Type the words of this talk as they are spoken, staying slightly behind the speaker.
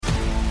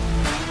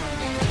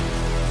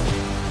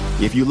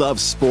If you love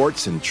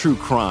sports and true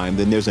crime,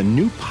 then there's a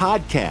new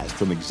podcast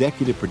from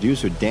executive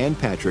producer Dan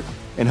Patrick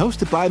and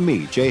hosted by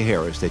me, Jay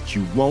Harris, that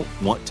you won't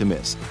want to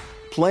miss.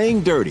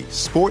 Playing Dirty: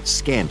 Sports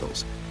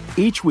Scandals.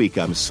 Each week,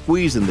 I'm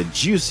squeezing the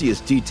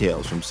juiciest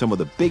details from some of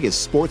the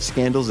biggest sports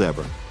scandals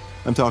ever.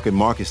 I'm talking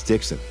Marcus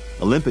Dixon,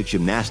 Olympic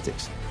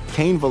gymnastics,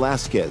 Cain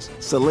Velasquez,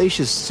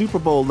 salacious Super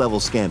Bowl-level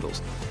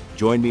scandals.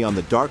 Join me on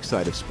the dark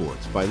side of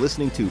sports by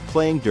listening to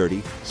Playing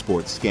Dirty: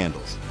 Sports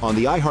Scandals on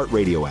the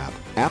iHeartRadio app,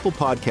 Apple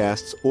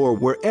Podcasts, or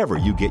wherever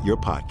you get your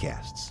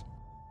podcasts.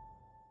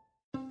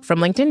 From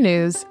LinkedIn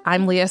News,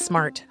 I'm Leah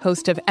Smart,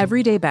 host of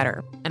Everyday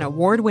Better, an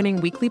award-winning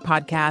weekly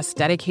podcast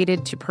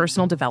dedicated to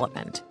personal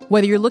development.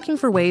 Whether you're looking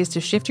for ways to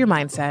shift your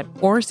mindset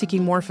or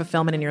seeking more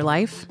fulfillment in your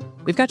life,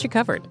 we've got you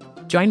covered.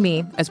 Join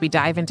me as we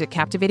dive into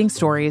captivating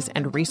stories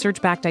and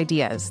research-backed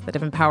ideas that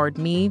have empowered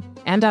me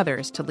and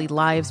others to lead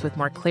lives with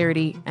more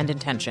clarity and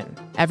intention.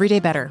 Everyday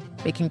Better,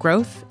 making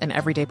growth an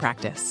everyday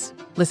practice.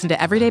 Listen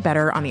to Everyday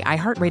Better on the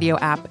iHeartRadio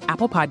app,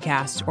 Apple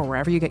Podcasts, or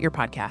wherever you get your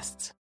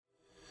podcasts.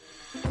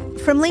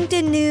 From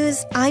LinkedIn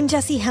News, I'm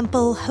Jessie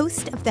Hempel,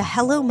 host of the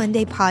Hello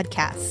Monday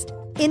podcast.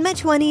 In my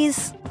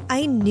 20s,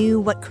 I knew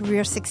what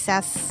career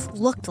success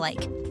looked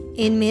like.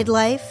 In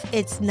midlife,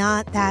 it's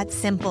not that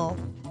simple.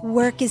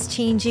 Work is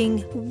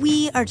changing,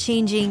 we are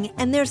changing,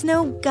 and there's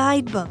no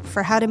guidebook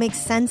for how to make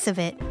sense of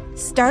it.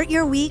 Start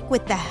your week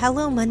with the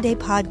Hello Monday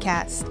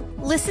podcast.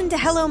 Listen to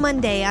Hello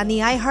Monday on the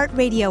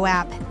iHeartRadio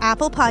app,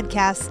 Apple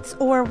Podcasts,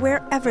 or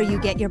wherever you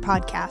get your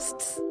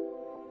podcasts.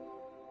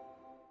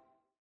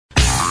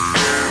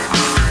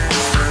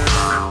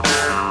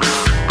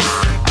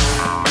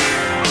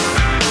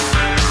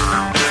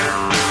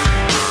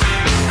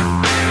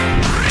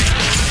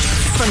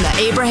 From the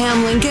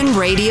Abraham Lincoln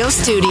Radio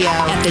Studio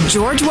at the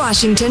George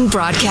Washington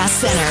Broadcast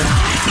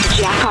Center,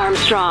 Jack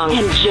Armstrong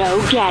and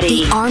Joe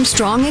Getty. The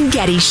Armstrong and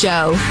Getty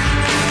Show.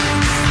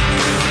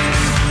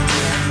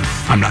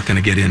 I'm not going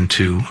to get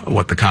into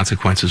what the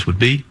consequences would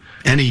be.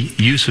 Any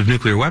use of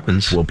nuclear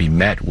weapons will be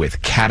met with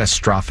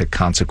catastrophic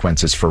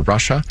consequences for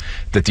Russia,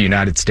 that the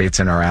United States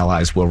and our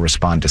allies will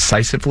respond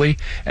decisively,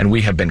 and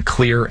we have been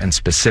clear and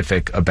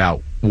specific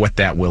about what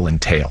that will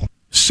entail.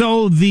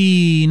 So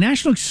the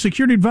National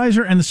Security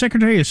Advisor and the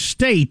Secretary of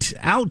State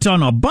out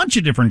on a bunch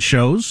of different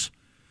shows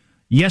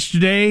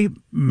yesterday,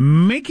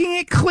 making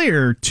it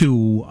clear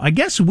to, I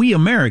guess, we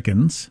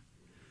Americans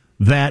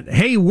that,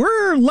 hey,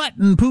 we're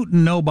letting Putin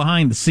know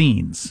behind the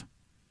scenes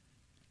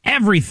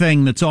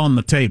everything that's on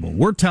the table.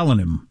 We're telling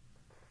him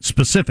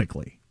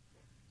specifically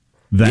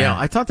that. Yeah,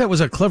 I thought that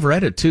was a clever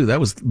edit, too. That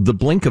was the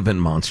Blinken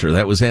monster.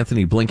 That was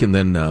Anthony Blinken,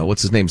 then,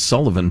 what's his name,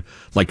 Sullivan,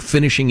 like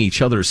finishing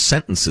each other's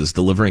sentences,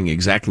 delivering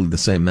exactly the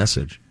same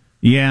message.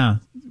 Yeah.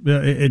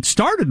 It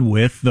started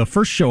with the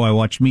first show I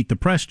watched, Meet the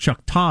Press,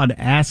 Chuck Todd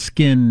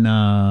asking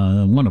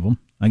one of them.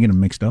 I get them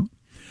mixed up.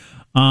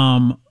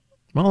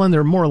 Well, and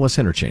they're more or less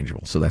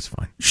interchangeable, so that's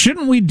fine.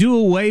 Shouldn't we do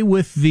away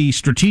with the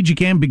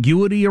strategic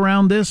ambiguity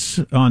around this?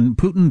 On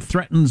Putin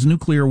threatens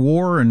nuclear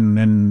war,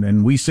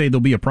 and we say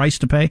there'll be a price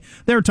to pay.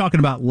 They were talking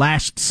about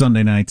last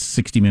Sunday night's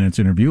 60 Minutes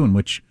interview in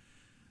which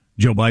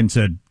Joe Biden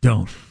said,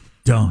 don't.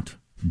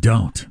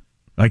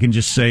 I can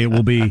just say it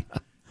will be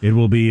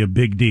a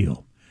big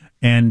deal.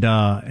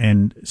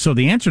 And so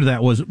the answer to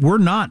that was, we're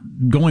not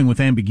going with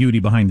ambiguity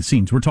behind the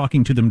scenes. We're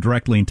talking to them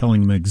directly and telling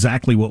them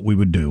exactly what we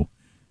would do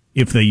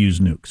if they use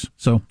nukes.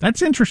 So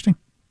that's interesting.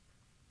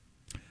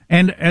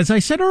 And as I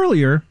said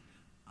earlier,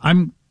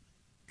 I'm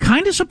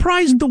kind of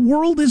surprised the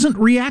world isn't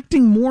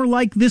reacting more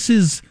like this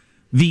is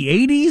the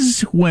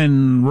 80s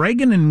when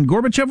Reagan and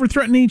Gorbachev were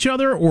threatening each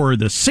other, or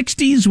the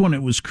 60s when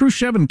it was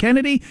Khrushchev and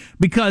Kennedy,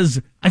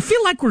 because I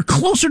feel like we're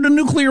closer to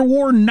nuclear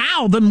war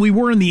now than we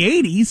were in the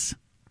 80s.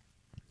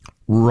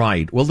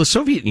 Right. Well, the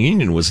Soviet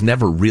Union was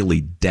never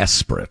really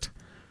desperate.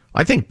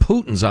 I think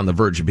Putin's on the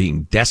verge of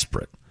being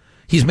desperate.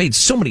 He's made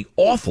so many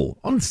awful,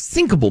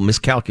 unthinkable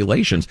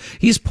miscalculations.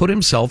 He's put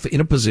himself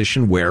in a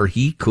position where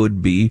he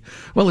could be,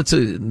 well, it's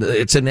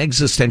an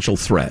existential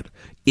threat.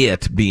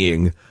 It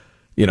being,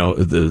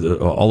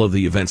 all of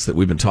the events that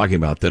we've been talking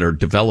about that are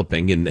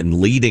developing and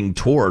leading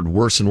toward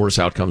worse and worse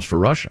outcomes for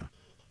Russia.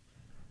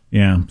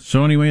 Yeah.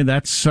 So anyway,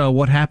 that's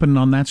what happened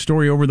on that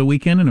story over the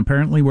weekend, and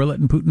apparently we're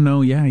letting Putin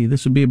know, yeah,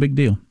 this would be a big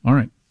deal. All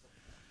right.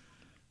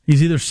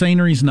 He's either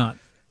sane or he's not.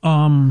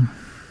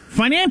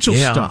 Financial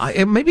stuff.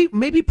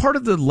 Maybe part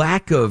of the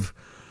lack of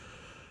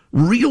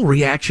real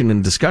reaction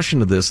and discussion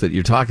to this that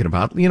you're talking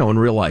about, in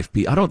real life.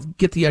 I don't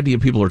get the idea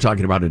people are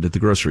talking about it at the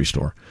grocery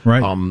store.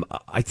 Right.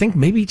 I think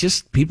maybe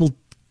just people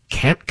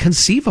can't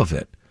conceive of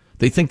it.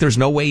 They think there's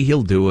no way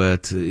he'll do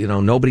it.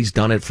 Nobody's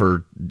done it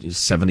for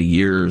 70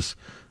 years.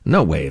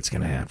 No way it's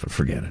going to happen.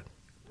 Forget it.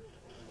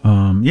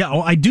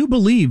 I do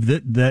believe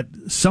that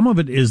some of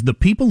it is the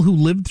people who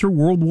lived through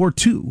World War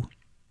II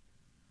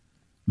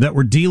that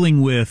were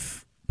dealing with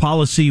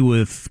policy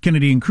with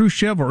Kennedy and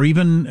Khrushchev, or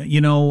even,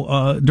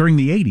 during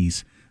the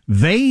 80s.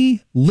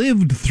 They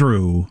lived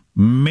through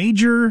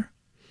major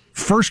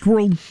first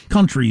world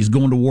countries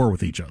going to war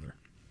with each other.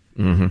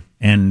 Mm-hmm.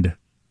 And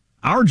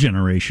our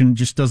generation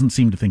just doesn't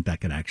seem to think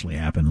that could actually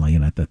happen, like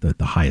at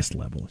the highest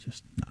level. It's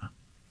just, nah,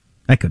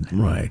 that couldn't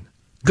happen. Right.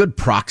 Good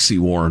proxy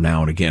war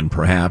now and again,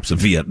 perhaps.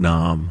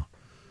 Vietnam,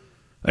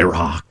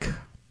 Iraq.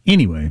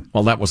 Anyway.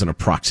 Well, that wasn't a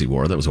proxy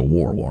war. That was a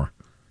war.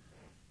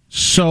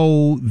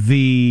 So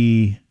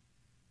the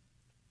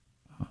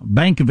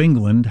Bank of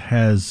England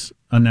has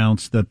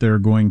announced that they're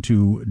going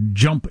to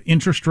jump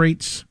interest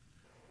rates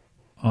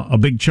a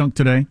big chunk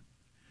today.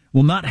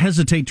 Will not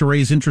hesitate to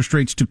raise interest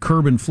rates to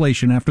curb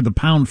inflation after the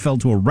pound fell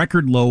to a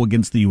record low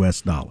against the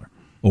U.S. dollar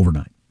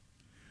overnight.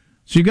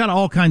 So you've got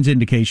all kinds of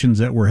indications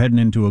that we're heading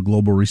into a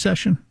global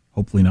recession,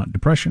 hopefully not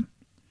depression.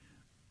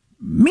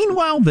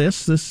 Meanwhile,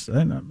 this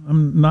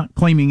I'm not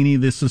claiming any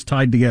of this is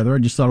tied together. I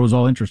just thought it was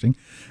all interesting.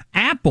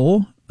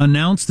 Apple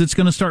announced it's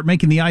going to start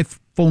making the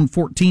iPhone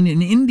 14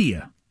 in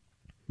India.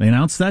 They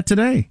announced that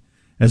today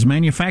as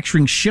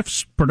manufacturing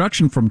shifts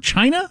production from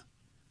China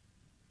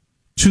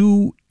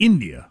to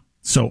India.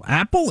 So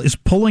Apple is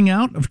pulling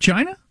out of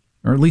China,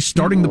 or at least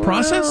starting the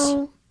process?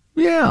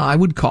 Yeah, I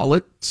would call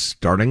it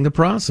starting the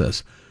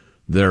process.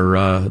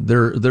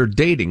 They're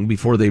dating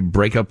before they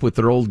break up with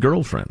their old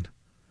girlfriend.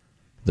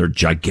 Their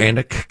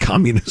gigantic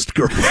communist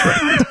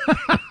girlfriend.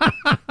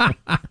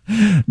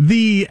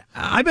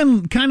 I've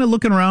been kind of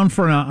looking around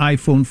for an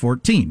iPhone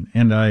 14,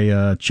 and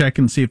I check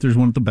and see if there's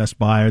one at the Best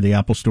Buy or the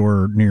Apple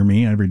Store near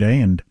me every day,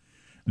 and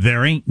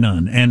there ain't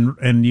none.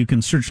 And you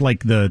can search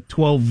like the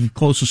 12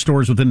 closest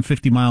stores within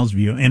 50 miles of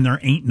you, and there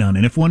ain't none.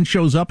 And if one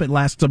shows up, it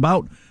lasts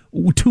about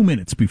 2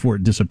 minutes before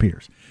it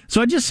disappears.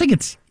 So I just think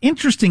it's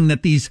interesting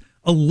that these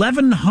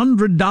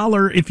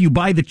 $1,100, if you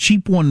buy the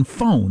cheap one,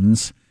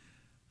 phones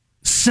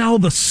sell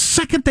the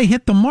second they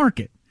hit the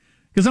market.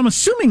 Because I'm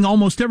assuming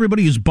almost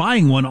everybody who's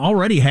buying one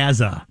already has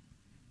a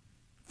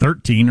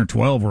 13 or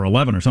 12 or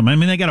 11 or something. I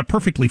mean, they got a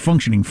perfectly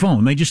functioning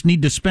phone. They just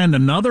need to spend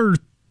another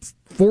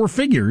 4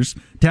 figures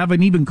to have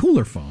an even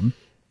cooler phone.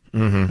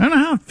 Mm-hmm. I don't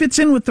know how it fits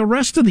in with the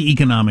rest of the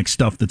economic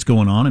stuff that's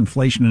going on,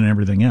 inflation and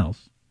everything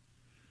else.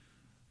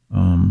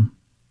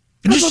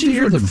 Just to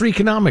hear the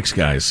Freakonomics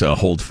guys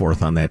hold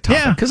forth on that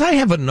topic, because I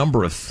have a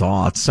number of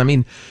thoughts. I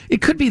mean,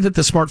 it could be that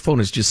the smartphone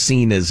is just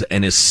seen as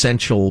an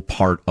essential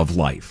part of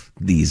life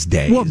these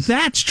days. Well,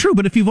 that's true,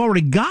 but if you've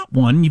already got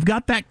one, you've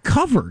got that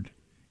covered.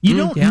 You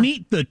don't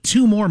need the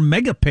 2 more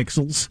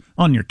megapixels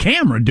on your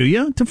camera, do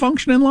you, to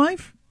function in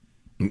life?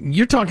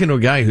 You're talking to a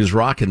guy who's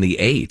rocking the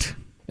 8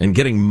 and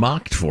getting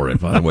mocked for it,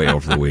 by the way,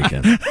 over the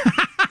weekend.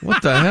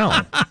 What the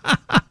hell?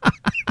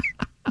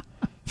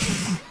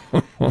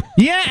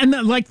 Yeah, and the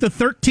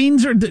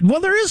 13s are,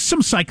 well, there is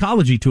some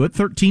psychology to it.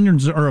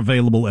 13s are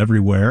available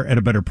everywhere at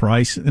a better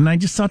price. And I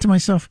just thought to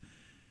myself,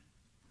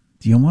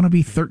 do you want to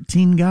be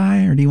 13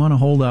 guy, or do you want to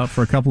hold out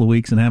for a couple of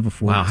weeks and have a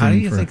 14? Wow, how do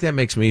you think that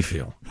makes me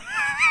feel?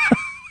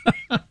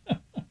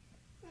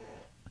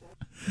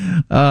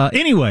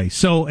 Anyway,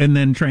 so, and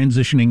then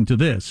transitioning to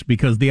this,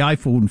 because the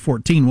iPhone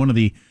 14, one of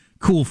the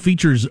cool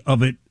features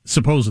of it,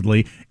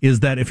 supposedly, is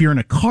that if you're in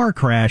a car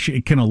crash,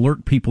 it can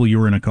alert people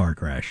you're in a car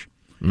crash.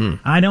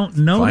 I don't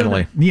know.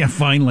 Finally.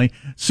 Finally.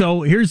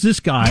 So here's this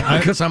guy.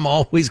 Because I'm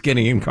always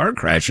getting in car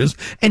crashes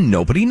and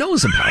nobody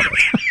knows about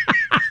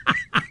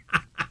it.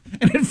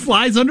 And it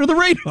flies under the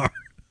radar.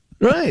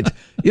 Right.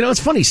 You know,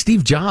 it's funny.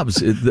 Steve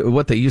Jobs,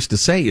 what they used to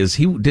say is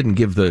he didn't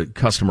give the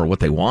customer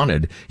what they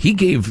wanted. He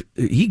gave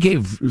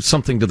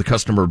something to the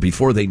customer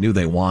before they knew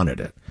they wanted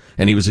it.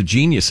 And he was a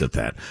genius at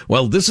that.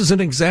 Well, this is an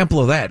example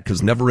of that,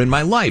 because never in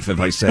my life have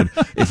I said,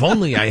 if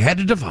only I had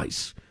a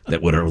device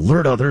that would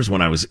alert others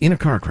when I was in a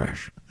car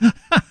crash.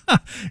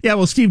 Yeah,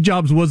 well, Steve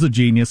Jobs was a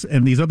genius,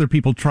 and these other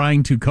people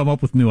trying to come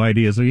up with new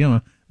ideas, you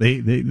know,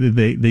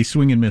 they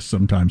swing and miss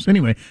sometimes.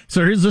 Anyway,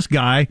 so here's this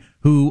guy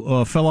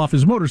who fell off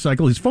his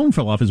motorcycle. His phone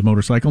fell off his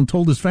motorcycle and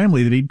told his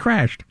family that he'd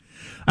crashed.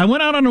 I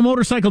went out on a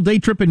motorcycle day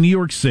trip in New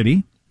York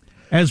City.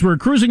 As we're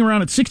cruising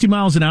around at 60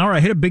 miles an hour,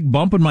 I hit a big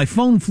bump and my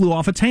phone flew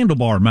off its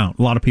handlebar mount.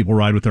 A lot of people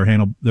ride with their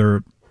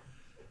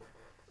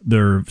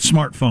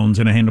smartphones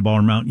in a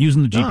handlebar mount,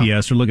 using the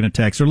GPS or looking at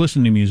text or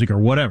listening to music or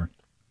whatever.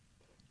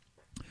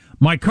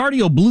 My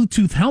Cardio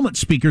Bluetooth helmet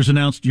speakers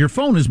announced, your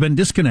phone has been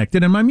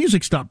disconnected, and my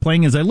music stopped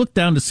playing as I looked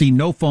down to see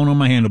no phone on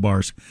my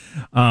handlebars.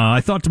 I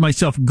thought to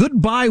myself,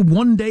 goodbye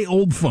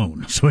one-day-old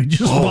phone. So he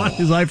just bought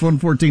his iPhone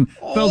 14,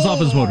 fells off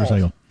his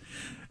motorcycle.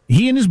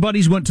 He and his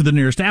buddies went to the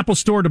nearest Apple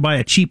store to buy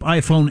a cheap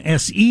iPhone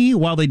SE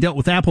while they dealt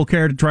with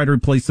AppleCare to try to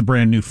replace the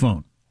brand-new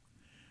phone.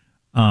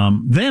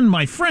 Then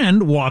my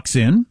friend walks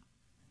in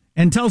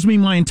and tells me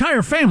my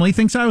entire family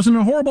thinks I was in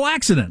a horrible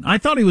accident. I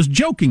thought he was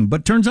joking,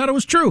 but turns out it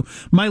was true.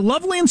 My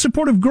lovely and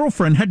supportive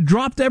girlfriend had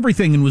dropped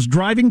everything and was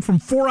driving from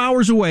 4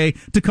 hours away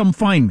to come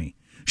find me.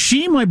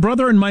 She, my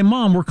brother, and my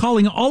mom were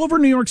calling all over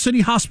New York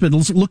City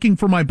hospitals looking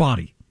for my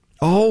body.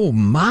 Oh,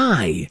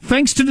 my.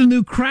 Thanks to the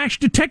new crash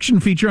detection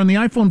feature on the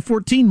iPhone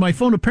 14, my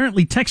phone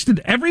apparently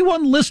texted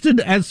everyone listed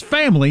as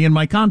family in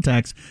my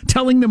contacts,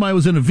 telling them I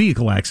was in a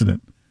vehicle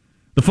accident.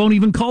 The phone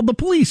even called the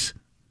police.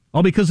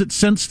 All because it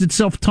sensed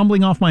itself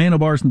tumbling off my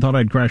handlebars and thought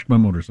I'd crashed my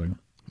motorcycle.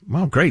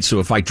 Well, great. So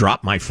if I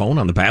drop my phone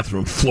on the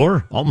bathroom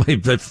floor, all my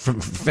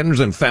friends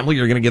and family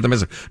are going to get the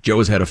message. Joe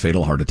has had a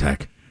fatal heart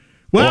attack.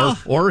 Well,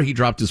 or he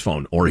dropped his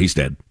phone, or he's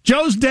dead.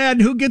 Joe's dead.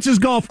 Who gets his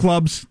golf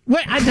clubs?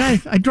 Wait,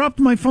 I dropped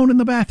my phone in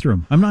the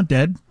bathroom. I'm not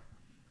dead.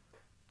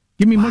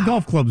 Give me my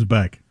golf clubs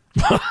back.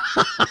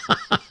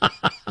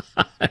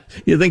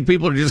 You think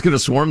people are just going to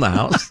swarm the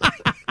house?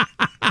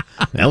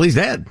 Well, he's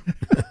dead.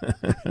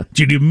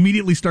 Judy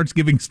immediately starts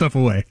giving stuff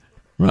away.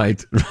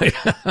 Right.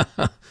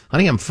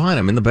 Honey, I'm fine.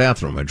 I'm in the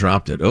bathroom. I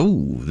dropped it.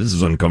 Oh, this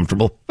is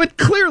uncomfortable. But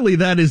clearly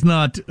that is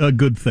not a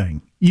good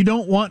thing. I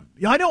don't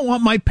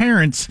want my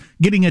parents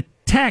getting a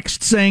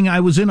text saying I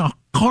was in a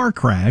car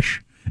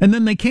crash and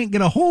then they can't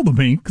get a hold of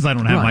me because I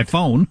don't have my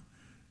phone.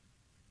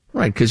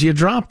 Right, because you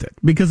dropped it.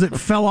 Because it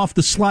fell off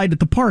the slide at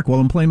the park while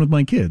I'm playing with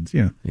my kids.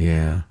 Yeah.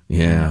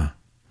 Yeah.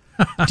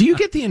 Do you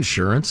get the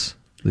insurance?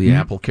 The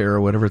Apple Care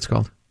or whatever it's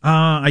called?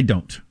 I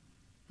don't.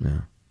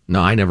 Yeah.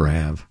 No, I never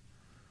have.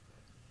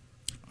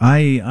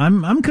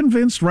 I'm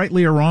convinced,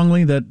 rightly or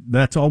wrongly, that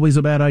that's always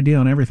a bad idea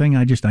on everything.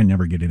 I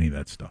never get any of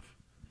that stuff.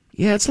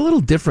 Yeah, it's a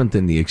little different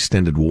than the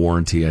extended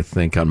warranty, I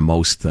think, on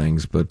most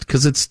things, but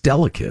because it's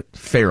delicate,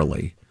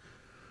 fairly.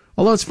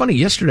 Although it's funny,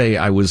 yesterday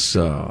I was,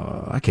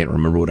 I can't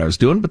remember what I was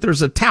doing, but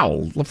there's a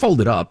towel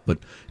folded up, but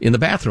in the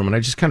bathroom, and I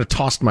just kind of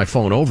tossed my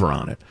phone over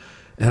on it.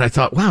 And I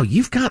thought, wow,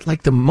 you've got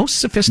like the most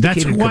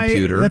sophisticated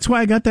computer. That's why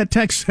I got that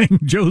text saying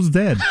Joe's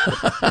dead.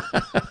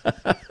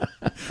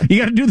 You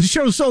got to do the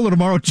show solo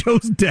tomorrow.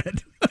 Joe's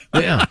dead.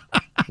 Yeah.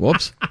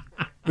 Whoops.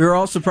 We were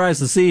all surprised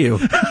to see you.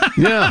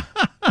 Yeah.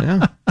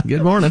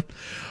 Good morning.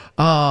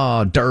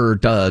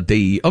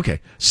 Okay.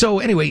 So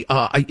anyway,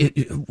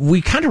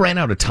 we kind of ran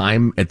out of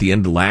time at the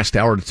end of the last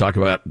hour to talk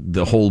about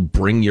the whole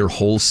bring your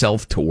whole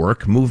self to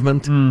work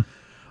movement. And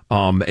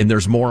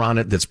there's more on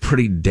it that's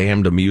pretty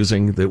damned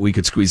amusing that we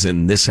could squeeze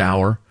in this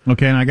hour.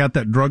 Okay, and I got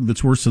that drug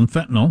that's worse than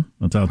fentanyl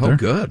that's out there. Oh,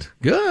 good.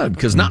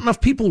 Because not enough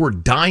people were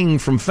dying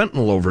from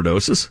fentanyl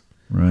overdoses.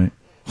 Right.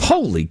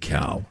 Holy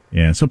cow.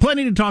 Yeah, so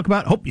plenty to talk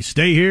about. Hope you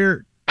stay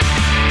here.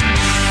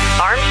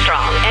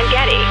 Armstrong and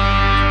Getty.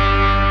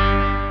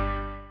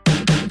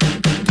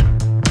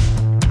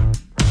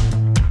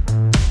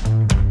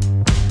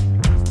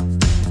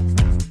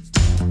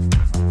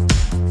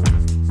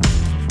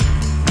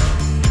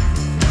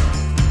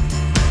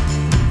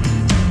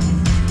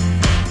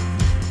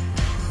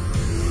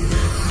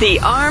 The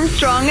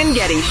Armstrong and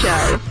Getty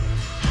Show.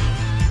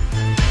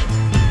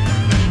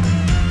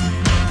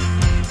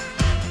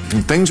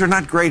 Things are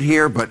not great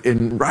here, but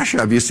in Russia,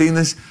 have you seen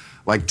this?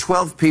 Like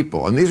 12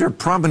 people, and these are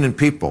prominent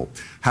people,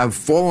 have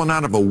fallen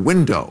out of a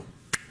window.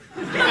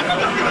 This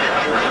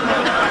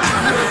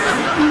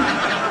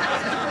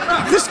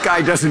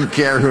guy doesn't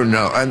care who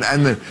knows.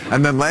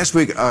 And then last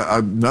week,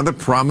 another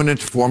prominent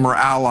former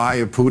ally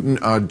of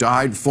Putin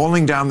died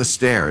falling down the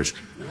stairs.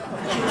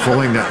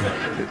 Falling down.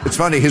 It's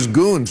funny, his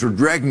goons were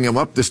dragging him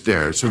up the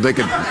stairs so they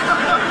could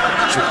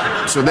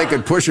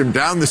push him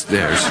down the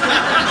stairs.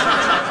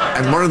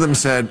 And one of them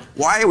said,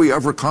 "Why are we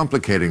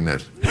overcomplicating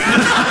this?"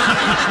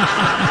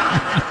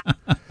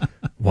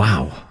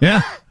 Wow.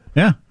 Yeah,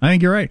 I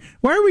think you're right.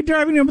 Why are we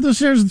driving him up the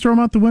stairs and throw him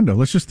out the window?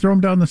 Let's just throw him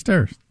down the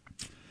stairs.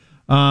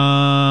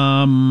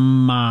 So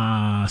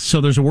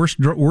there's a worse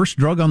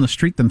drug on the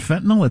street than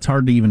fentanyl. It's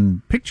hard to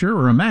even picture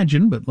or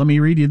imagine, but let me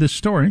read you this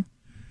story.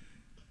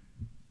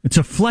 It's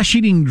a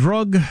flesh-eating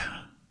drug.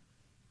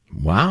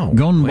 Wow.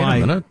 Going by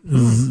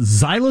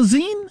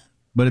xylazine,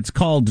 but it's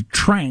called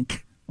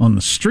Trank on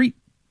the street.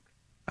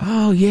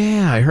 Oh,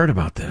 yeah, I heard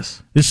about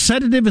this. This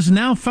sedative is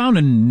now found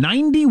in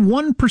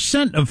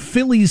 91% of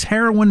Philly's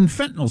heroin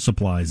fentanyl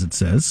supplies, it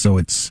says, so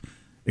it's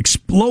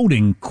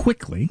exploding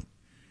quickly.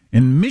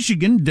 In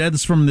Michigan,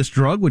 deaths from this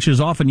drug, which is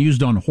often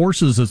used on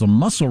horses as a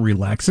muscle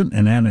relaxant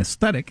and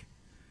anesthetic.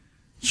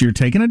 So you're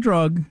taking a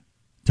drug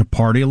to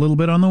party a little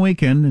bit on the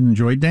weekend and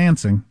enjoy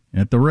dancing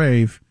at the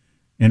rave,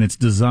 and it's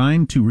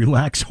designed to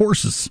relax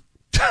horses.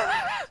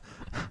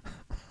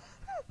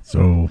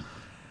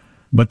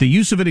 But the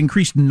use of it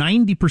increased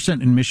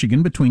 90% in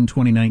Michigan between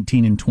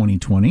 2019 and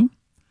 2020.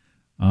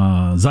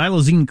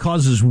 Xylazine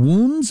causes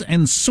wounds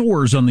and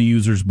sores on the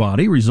user's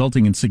body,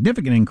 resulting in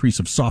significant increase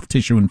of soft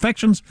tissue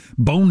infections,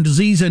 bone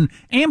disease, and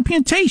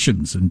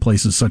amputations in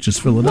places such as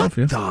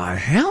Philadelphia. What the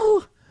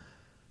hell?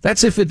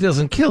 That's if it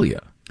doesn't kill you.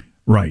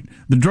 Right.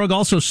 The drug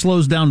also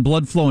slows down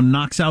blood flow and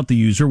knocks out the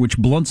user, which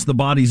blunts the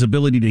body's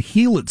ability to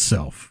heal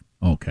itself.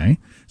 Okay.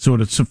 So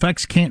its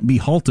effects can't be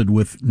halted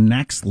with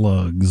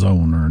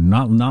naloxone or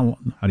not.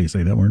 How do you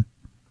say that word?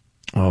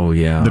 Oh,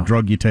 yeah. The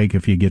drug you take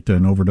if you get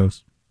an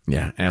overdose.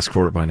 Yeah. Ask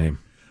for it by name.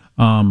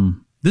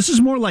 This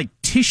is more like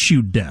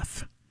tissue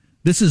death.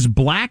 This is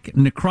black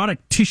necrotic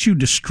tissue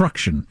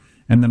destruction.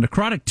 And the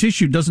necrotic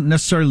tissue doesn't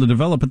necessarily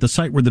develop at the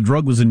site where the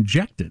drug was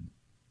injected.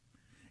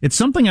 It's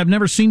something I've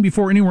never seen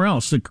before anywhere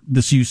else.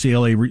 This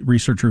UCLA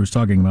researcher was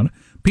talking about it.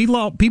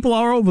 People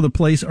all over the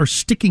place are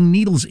sticking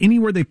needles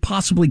anywhere they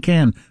possibly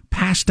can,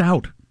 passed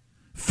out.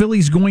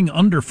 Philly's going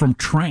under from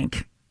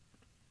Trank.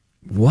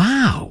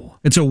 Wow.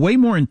 It's a way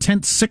more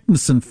intense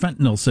sickness than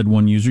fentanyl, said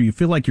one user. You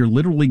feel like you're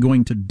literally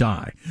going to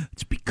die.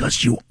 It's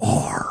because you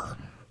are.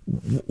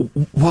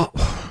 Well,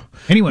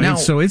 anyway, now,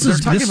 so they're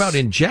talking about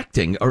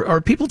injecting.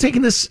 Are people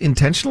taking this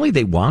intentionally?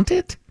 They want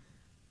it?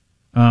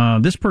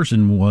 This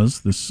person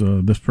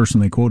this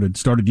person they quoted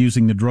started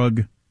using the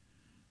drug,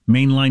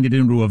 mainlined it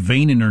into a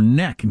vein in her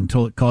neck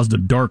until it caused a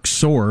dark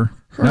sore.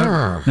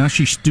 Now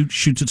she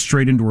shoots it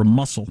straight into her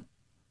muscle.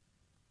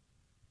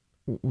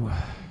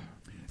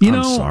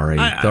 I'm sorry.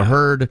 The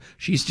herd,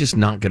 she's just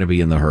not going to be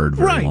in the herd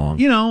very long.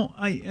 You know,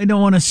 I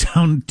don't want to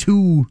sound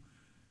too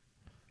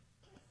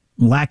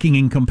lacking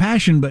in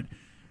compassion, but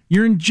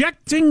you're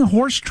injecting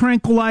horse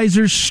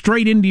tranquilizers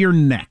straight into your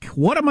neck.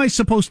 What am I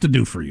supposed to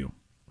do for you?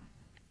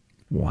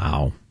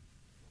 Wow.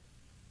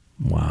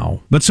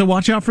 But so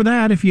watch out for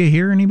that if you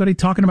hear anybody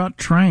talking about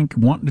Trank,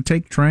 wanting to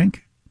take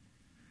Trank.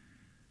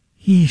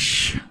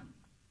 Yeesh.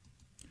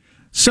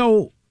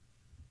 So,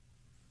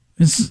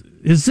 is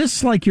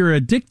this like you're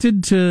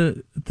addicted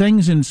to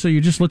things and so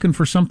you're just looking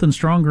for something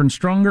stronger and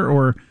stronger?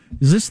 Or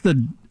is this the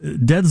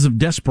depths of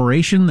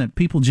desperation that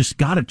people just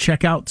got to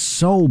check out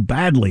so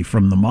badly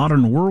from the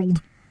modern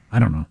world? I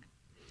don't know.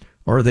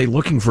 Or are they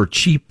looking for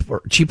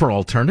cheaper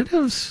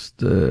alternatives?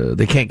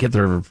 They can't get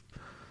their...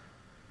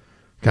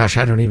 Gosh,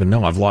 I don't even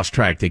know. I've lost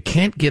track. They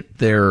can't get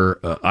their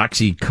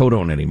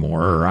oxycodone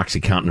anymore, or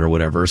OxyContin or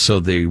whatever, so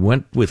they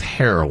went with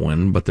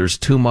heroin, but there's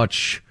too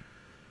much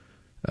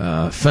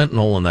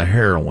fentanyl in the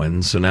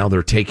heroin, so now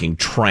they're taking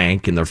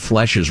Trank, and their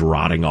flesh is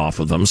rotting off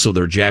of them, so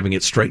they're jabbing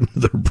it straight into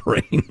their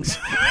brains.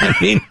 I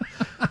mean,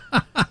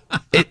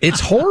 it's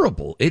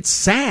horrible. It's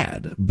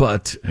sad,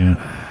 but...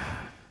 Yeah.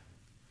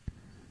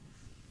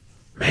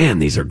 Man,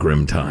 these are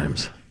grim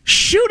times.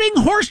 Shooting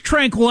horse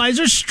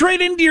tranquilizers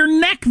straight into your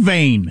neck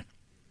vein.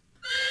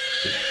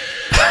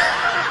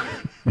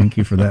 Thank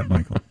you for that,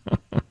 Michael.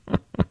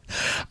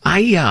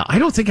 I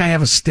don't think I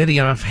have a steady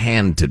enough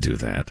hand to do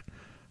that.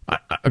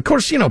 Of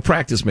course,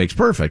 practice makes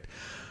perfect.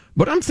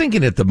 But I'm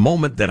thinking at the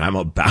moment that I'm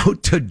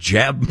about to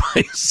jab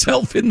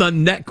myself in the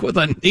neck with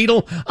a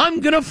needle, I'm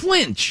going to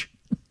flinch.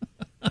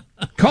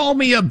 Call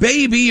me a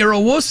baby or a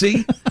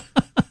wussy.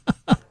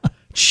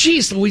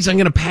 Jeez Louise, I'm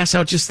going to pass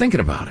out just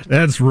thinking about it.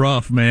 That's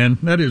rough, man.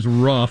 That is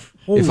rough.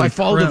 Holy if I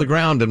fall crap. to the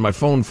ground and my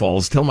phone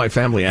falls, tell my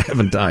family I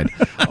haven't died.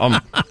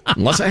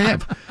 Unless I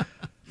have.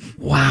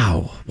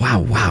 Wow.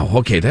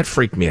 Okay, that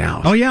freaked me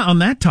out. Oh, yeah, on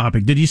that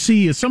topic, did you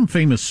see some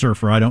famous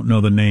surfer, I don't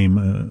know the name,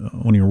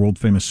 one of your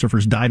world-famous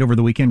surfers, died over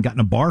the weekend, got in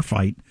a bar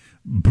fight,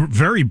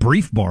 very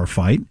brief bar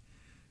fight.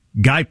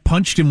 Guy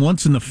punched him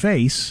once in the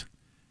face,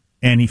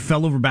 and he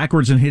fell over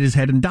backwards and hit his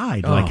head and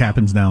died, like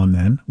happens now and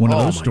then. One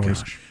of those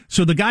stories. Gosh.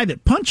 So the guy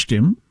that punched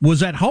him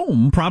was at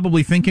home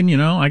probably thinking,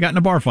 I got in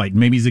a bar fight.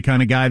 Maybe he's the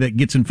kind of guy that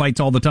gets in fights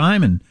all the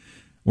time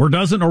or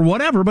doesn't or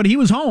whatever, but he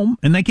was home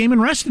and they came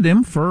and arrested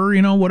him for,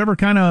 whatever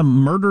kind of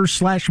murder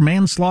 /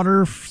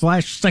 manslaughter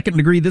 / second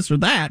degree this or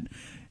that.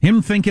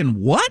 Him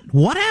thinking, what?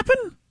 What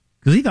happened?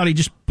 Because he thought he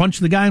just punched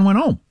the guy and went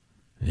home.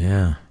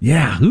 Yeah.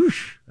 Yeah.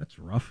 Oosh, that's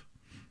rough.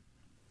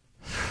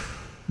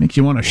 Makes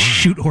you want to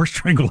shoot horse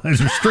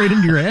tranquilizer straight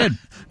into your head.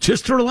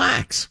 Just to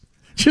relax.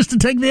 Just to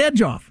take the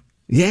edge off.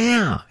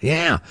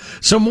 Yeah.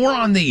 So more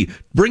on the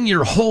bring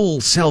your whole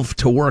self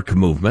to work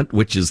movement,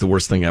 which is the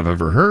worst thing I've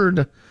ever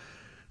heard.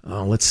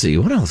 Let's see.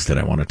 What else did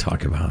I want to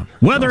talk about?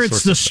 Whether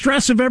it's the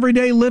stress of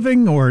everyday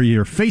living or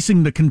you're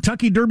facing the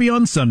Kentucky Derby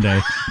on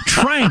Sunday,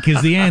 Trank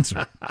is the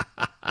answer.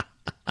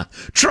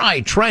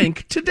 Try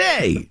Trank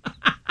today.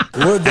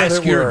 Would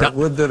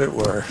that it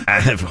were. I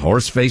have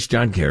horse-faced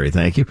John Kerry,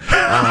 thank you.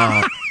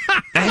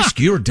 Ask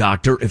your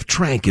doctor if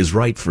Trank is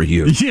right for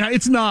you. Yeah,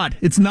 it's not.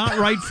 It's not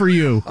right for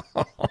you.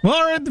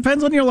 Well, it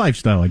depends on your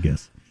lifestyle, I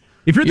guess.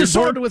 If you're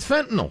bored with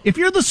fentanyl. If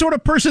you're the sort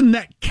of person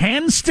that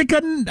can stick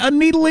a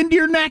needle into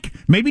your neck,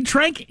 maybe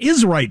Trank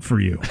is right for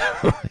you.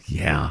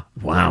 Yeah,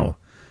 wow.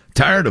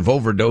 Tired of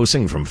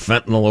overdosing from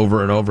fentanyl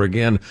over and over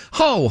again?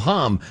 Ho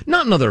hum,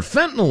 not another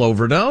fentanyl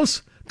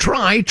overdose.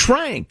 Try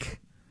Trank.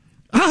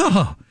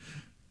 Oh.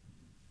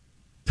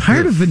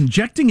 Tired of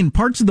injecting in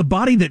parts of the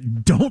body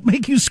that don't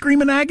make you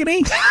scream in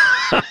agony?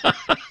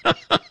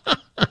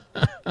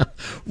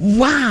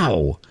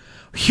 Wow.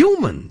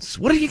 Humans,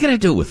 what are you going to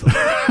do with them?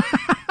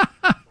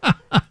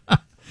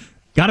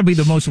 Got to be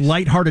the most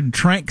lighthearted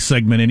Trank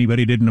segment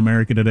anybody did in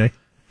America today.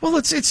 Well,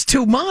 it's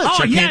too much.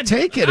 I can't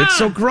take it. It's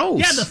so gross.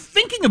 Yeah, the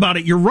thinking about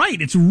it, you're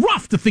right. It's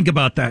rough to think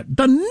about that.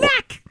 The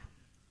neck.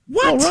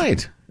 What? All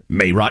right.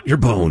 May rot your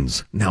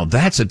bones. Now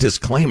that's a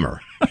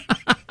disclaimer.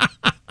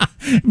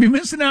 If you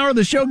missed an hour of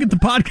the show, get the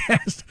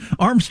podcast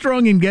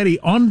Armstrong and Getty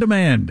on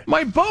demand.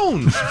 My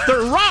bones,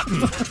 they're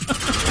rotten.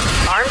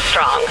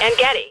 Armstrong and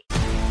Getty.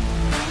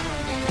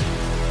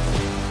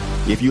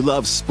 If you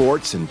love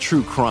sports and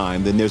true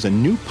crime, then there's a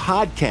new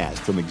podcast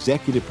from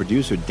executive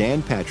producer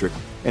Dan Patrick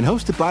and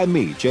hosted by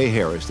me, Jay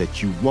Harris,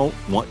 that you won't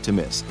want to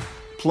miss.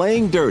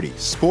 Playing Dirty: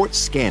 Sports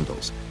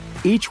Scandals.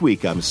 Each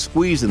week, I'm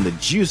squeezing the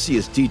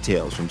juiciest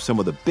details from some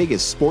of the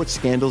biggest sports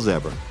scandals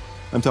ever.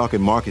 I'm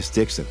talking Marcus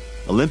Dixon,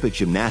 Olympic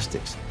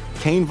gymnastics,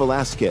 Cain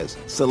Velasquez,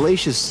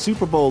 salacious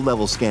Super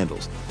Bowl-level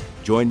scandals.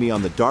 Join me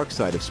on the dark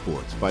side of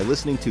sports by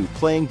listening to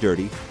Playing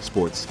Dirty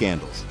Sports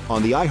Scandals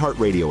on the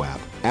iHeartRadio app,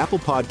 Apple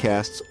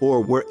Podcasts, or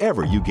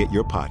wherever you get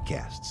your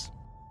podcasts.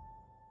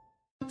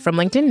 From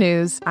LinkedIn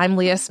News, I'm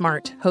Leah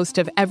Smart, host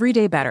of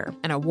Everyday Better,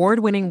 an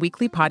award-winning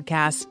weekly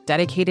podcast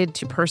dedicated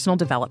to personal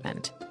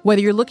development.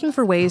 Whether you're looking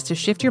for ways to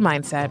shift your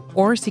mindset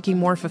or seeking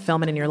more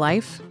fulfillment in your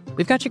life,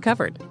 we've got you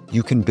covered.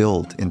 You can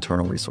build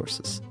internal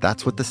resources.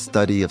 That's what the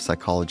study of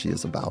psychology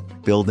is about,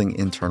 building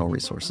internal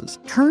resources.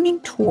 Turning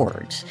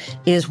towards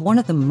is one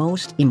of the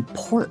most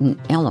important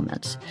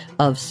elements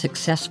of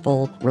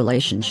successful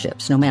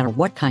relationships, no matter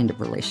what kind of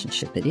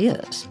relationship it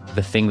is.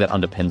 The thing that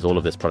underpins all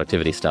of this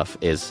productivity stuff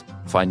is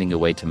finding a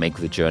way to make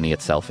the journey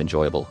itself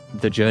enjoyable.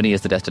 The journey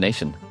is the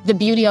destination. The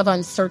beauty of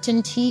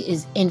uncertainty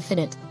is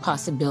infinite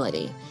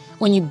possibility.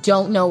 When you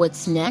don't know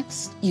what's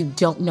next, you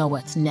don't know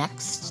what's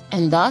next.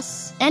 And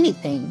thus,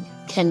 anything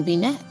can be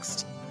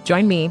next.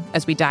 Join me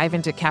as we dive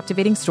into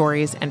captivating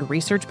stories and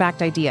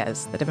research-backed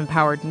ideas that have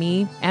empowered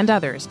me and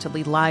others to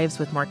lead lives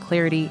with more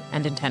clarity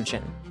and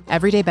intention.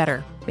 Everyday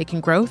Better,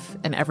 making growth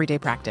an everyday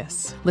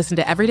practice. Listen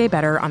to Everyday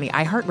Better on the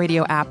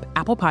iHeartRadio app,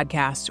 Apple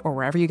Podcasts, or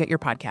wherever you get your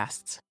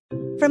podcasts.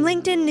 From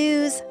LinkedIn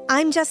News,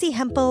 I'm Jessie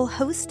Hempel,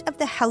 host of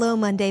the Hello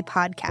Monday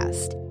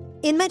podcast.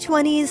 In my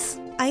 20s,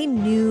 I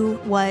knew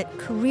what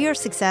career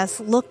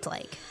success looked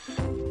like.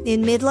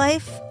 In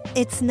midlife,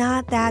 it's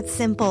not that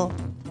simple.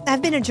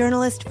 I've been a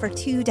journalist for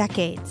 2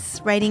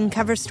 decades, writing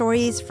cover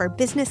stories for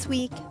Business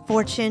Week,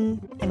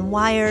 Fortune, and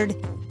Wired.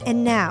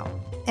 And now,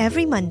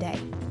 every Monday,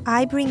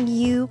 I bring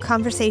you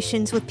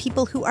conversations with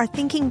people who are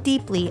thinking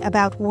deeply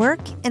about work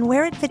and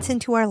where it fits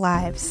into our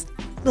lives.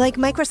 Like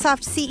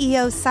Microsoft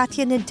CEO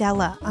Satya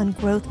Nadella on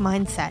growth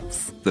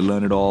mindsets. The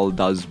learn-it-all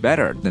does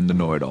better than the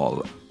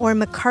know-it-all. Or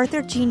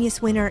MacArthur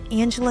Genius winner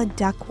Angela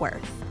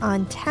Duckworth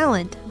on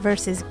talent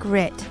versus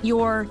grit.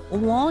 Your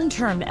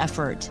long-term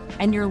effort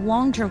and your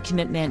long-term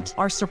commitment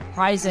are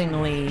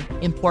surprisingly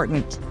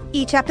important.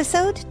 Each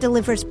episode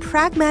delivers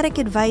pragmatic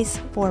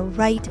advice for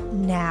right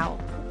now.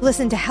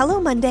 Listen to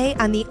Hello Monday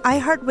on the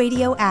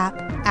iHeartRadio app,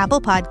 Apple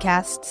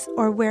Podcasts,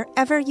 or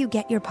wherever you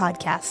get your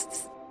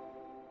podcasts.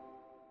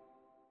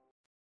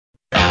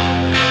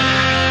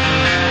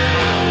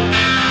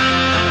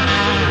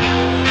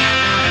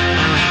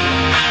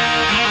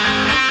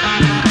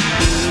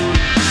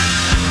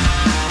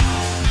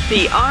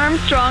 The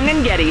Armstrong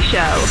and Getty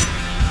Show.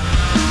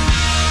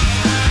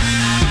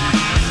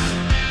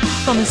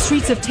 On the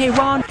streets of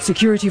Tehran,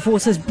 security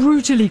forces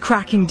brutally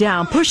cracking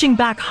down, pushing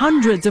back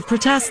hundreds of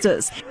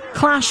protesters.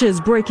 Clashes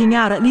breaking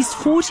out, at least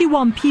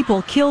 41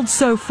 people killed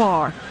so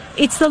far.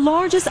 It's the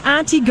largest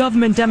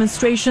anti-government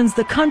demonstrations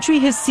the country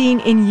has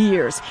seen in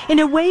years. In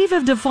a wave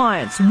of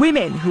defiance,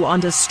 women who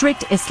under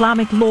strict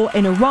Islamic law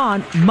in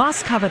Iran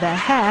must cover their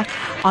hair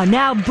are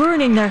now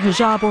burning their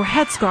hijab or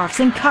headscarves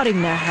and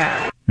cutting their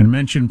hair. And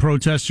mentioned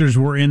protesters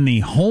were in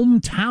the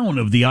hometown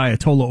of the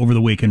Ayatollah over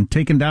the weekend,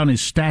 taking down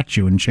his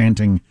statue and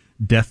chanting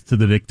death to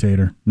the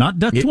dictator. Not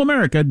death to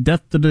America,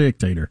 death to the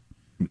dictator.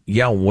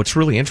 Yeah, what's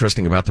really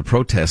interesting about the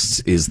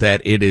protests is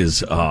that it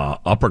is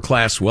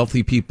upper-class,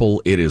 wealthy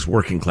people, it is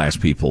working-class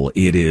people,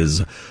 it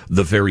is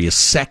the various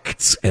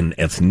sects and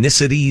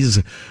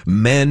ethnicities,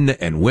 men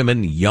and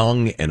women,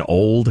 young and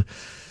old.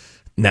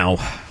 Now,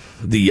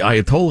 the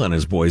Ayatollah and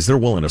his boys, they're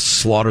willing to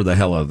slaughter the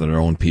hell out of their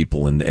own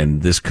people,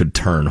 and this could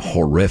turn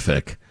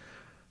horrific.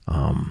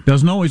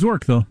 Doesn't always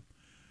work, though.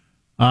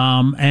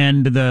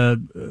 And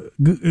the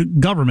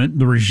government,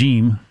 the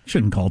regime,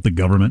 shouldn't call it the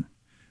government,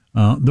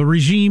 the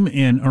regime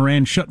in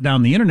Iran shut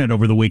down the internet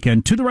over the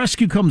weekend. To the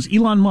rescue comes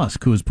Elon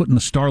Musk, who is putting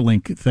the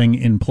Starlink thing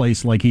in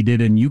place like he did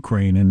in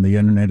Ukraine, and the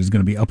internet is going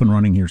to be up and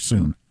running here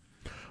soon.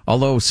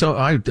 Although, so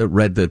I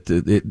read that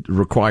it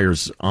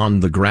requires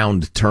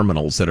on-the-ground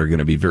terminals that are going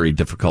to be very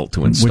difficult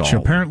to install. Which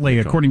apparently,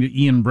 according to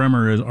Ian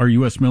Bremmer, our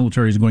U.S.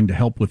 military is going to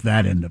help with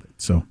that end of it.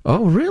 So,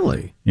 oh,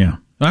 really? Yeah.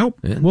 I hope.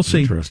 We'll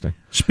see. Interesting.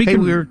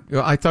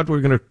 I thought we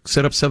were going to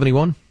set up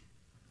 71.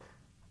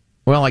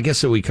 Well, I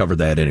guess we covered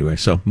that anyway.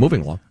 So,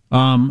 moving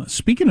along.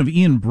 Speaking of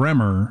Ian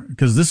Bremmer,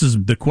 because this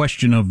is the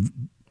question of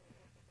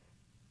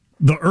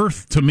the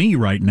Earth to me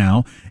right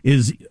now,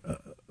 is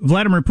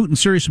Vladimir Putin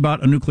serious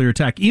about a nuclear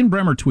attack? Ian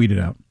Bremmer tweeted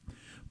out,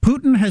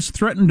 Putin has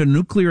threatened a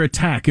nuclear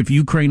attack if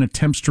Ukraine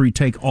attempts to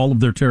retake all of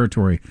their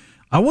territory.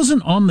 I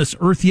wasn't on this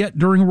Earth yet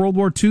during World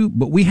War II,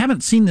 but we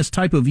haven't seen this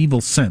type of evil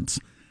since.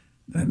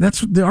 That's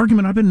the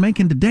argument I've been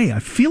making today. I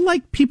feel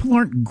like people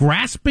aren't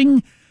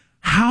grasping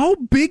how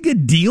big a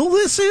deal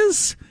this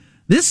is.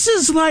 This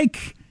is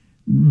like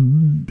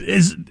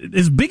as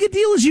big a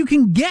deal as you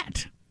can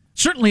get.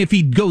 Certainly, if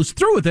he goes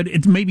through with it,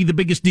 it's maybe the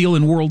biggest deal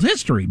in world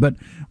history. But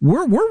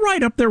we're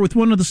right up there with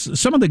one of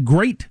some of the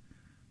great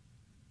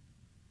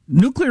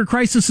nuclear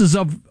crises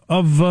of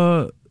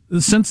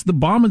since the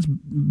bomb has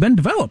been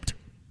developed.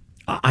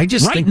 I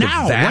just right think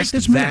now,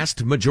 the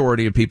vast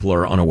majority of people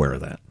are unaware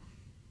of that.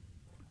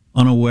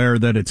 Unaware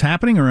that it's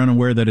happening, or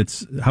unaware that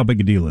it's how big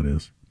a deal it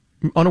is?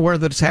 unaware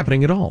that it's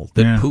happening at all.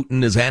 That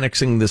Putin is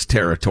annexing these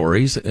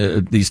territories,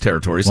 and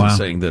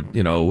saying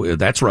that,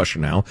 that's Russia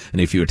now,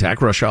 and if you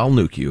attack Russia, I'll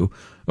nuke you,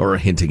 or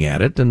hinting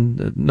at it,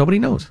 and nobody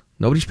knows.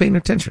 Nobody's paying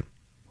attention.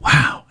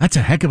 Wow, that's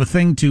a heck of a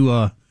thing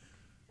to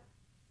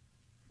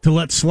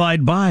let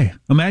slide by.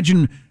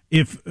 Imagine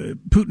if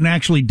Putin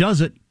actually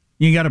does it.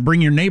 You got to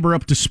bring your neighbor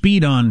up to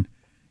speed on,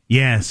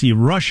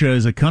 Russia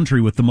is a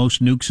country with the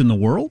most nukes in the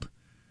world,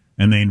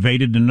 and they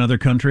invaded another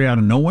country out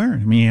of nowhere. I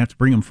mean, you have to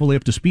bring them fully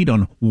up to speed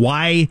on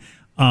why.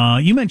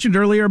 You mentioned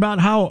earlier about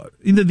how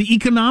the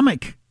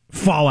economic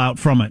fallout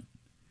from it.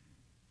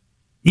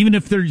 Even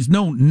if there's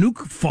no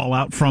nuke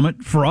fallout from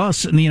it for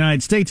us in the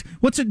United States,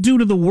 what's it do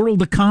to the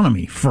world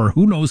economy for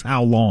who knows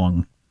how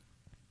long?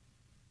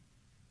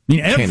 I mean,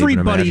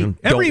 everybody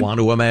don't want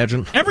to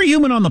imagine. Every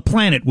human on the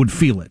planet would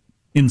feel it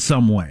in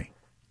some way,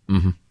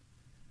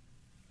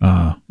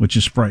 which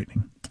is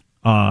frightening.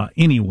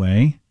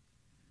 Anyway,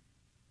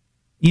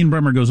 Ian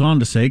Bremmer goes on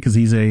to say, because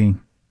he's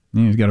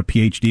got a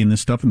PhD in this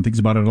stuff and thinks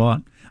about it a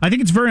lot. I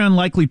think it's very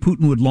unlikely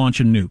Putin would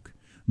launch a nuke.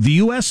 The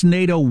U.S.,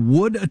 NATO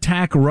would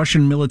attack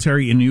Russian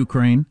military in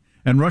Ukraine,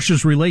 and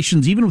Russia's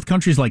relations, even with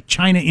countries like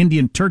China, India,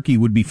 and Turkey,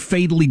 would be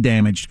fatally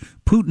damaged.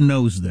 Putin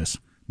knows this,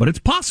 but it's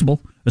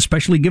possible,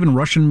 especially given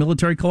Russian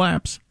military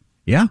collapse.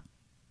 Yeah.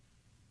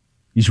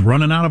 He's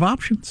running out of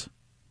options.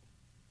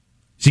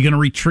 Is he going to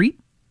retreat?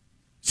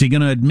 Is he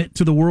going to admit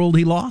to the world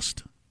he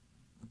lost?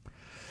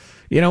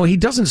 He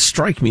doesn't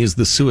strike me as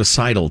the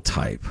suicidal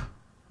type.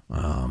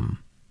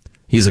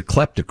 He's a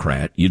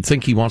kleptocrat. You'd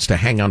think he wants to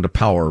hang on to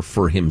power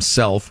for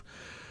himself,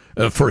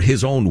 for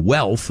his own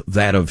wealth,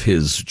 that of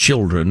his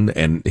children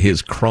and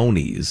his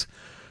cronies.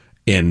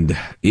 And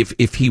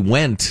if he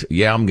went,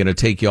 I'm going to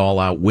take you all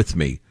out with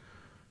me,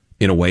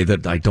 in a way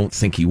that I don't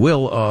think he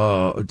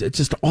will,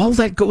 just all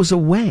that goes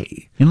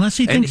away. Unless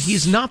he thinks... And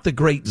he's not the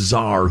great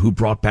czar who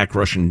brought back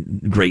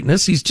Russian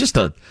greatness. He's just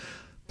a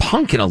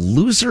punk and a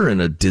loser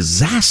and a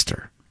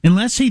disaster.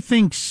 Unless he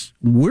thinks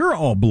we're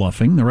all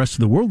bluffing, the rest of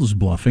the world is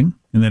bluffing,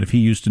 and that if he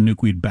used a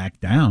nuke, we'd back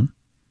down.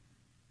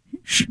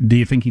 Do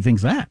you think he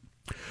thinks that?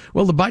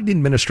 Well, the Biden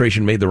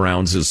administration made the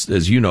rounds,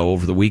 as you know,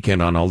 over the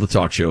weekend on all the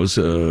talk shows,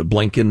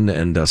 Blinken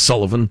and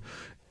Sullivan,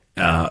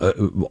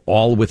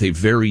 all with a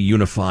very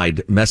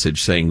unified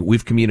message saying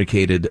we've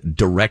communicated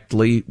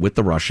directly with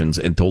the Russians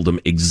and told them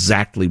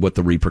exactly what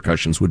the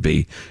repercussions would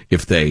be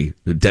if they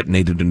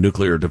detonated a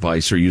nuclear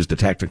device or used a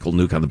tactical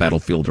nuke on the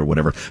battlefield or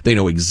whatever. They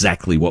know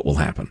exactly what will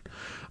happen.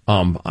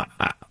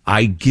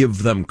 I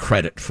give them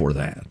credit for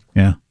that.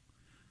 Yeah.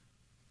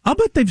 I'll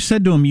bet they've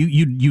said to him,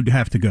 you'd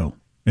have to go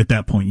at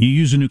that point. You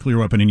use a nuclear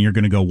weapon and you're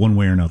going to go one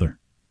way or another.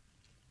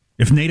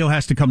 If NATO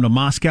has to come to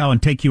Moscow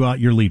and take you out,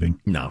 you're leaving.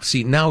 No,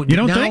 see now you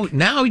don't think?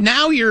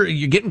 Now you're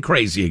getting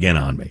crazy again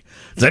on me.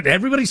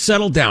 Everybody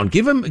settle down.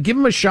 Give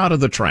him a shot of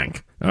the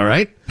trank. All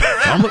right,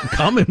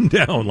 calm him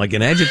down like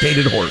an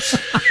agitated horse.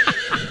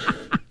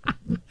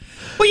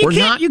 Well,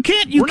 you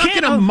can't. We're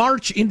not going to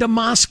march into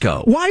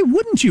Moscow. Why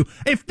wouldn't you?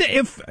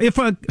 If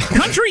a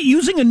country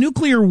using a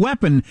nuclear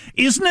weapon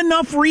isn't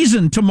enough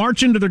reason to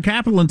march into their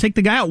capital and take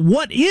the guy out,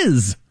 what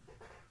is?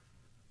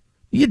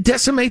 You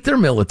decimate their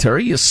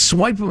military, you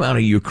swipe them out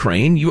of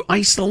Ukraine, you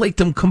isolate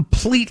them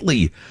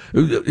completely.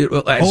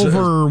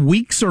 Over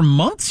weeks or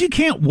months? You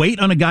can't wait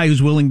on a guy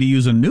who's willing to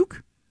use a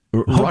nuke.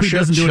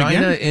 Russia,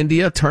 China,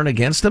 India turn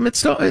against them.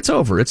 It's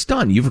over. It's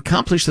done. You've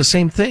accomplished the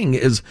same thing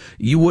as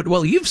you would.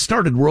 Well, you've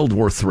started World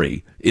War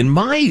III. In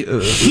my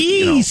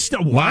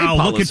wow!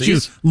 my look at you!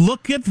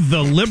 Look at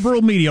the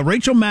liberal media.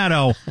 Rachel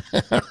Maddow.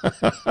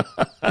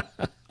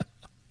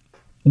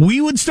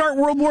 We would start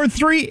World War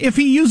III if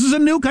he uses a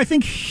nuke. I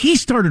think he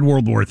started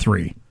World War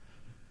III.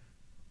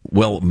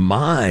 Well,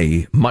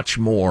 my much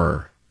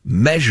more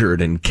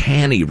measured and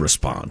canny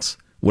response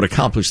would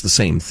accomplish the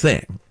same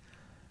thing.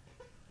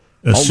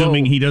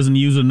 Assuming he doesn't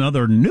use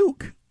another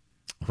nuke.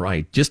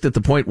 Right. Just at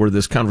the point where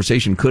this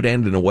conversation could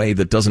end in a way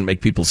that doesn't make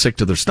people sick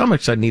to their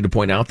stomachs, I need to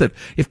point out that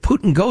if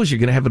Putin goes, you're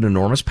going to have an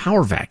enormous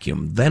power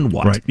vacuum. Then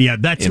what? Right. Yeah,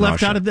 that's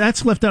left out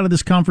of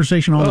this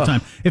conversation all the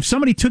time. If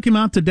somebody took him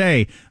out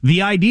today,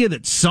 the idea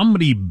that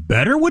somebody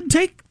better would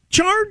take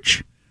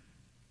charge?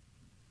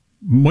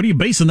 What are you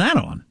basing that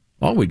on?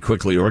 Well, we'd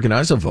quickly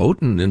organize a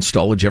vote and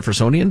install a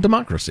Jeffersonian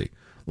democracy,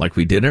 like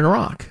we did in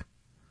Iraq.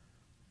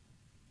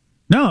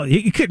 No,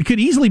 it could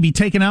easily be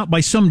taken out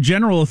by some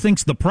general who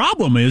thinks the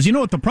problem is, you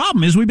know what the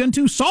problem is? We've been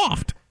too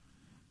soft.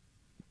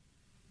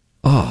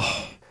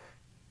 Oh.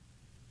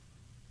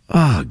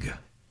 Ugh.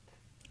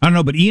 I don't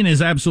know, but Ian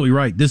is absolutely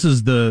right. This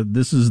is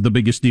the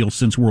biggest deal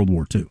since World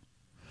War II.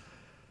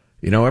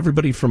 You know,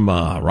 everybody from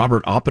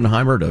Robert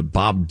Oppenheimer to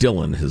Bob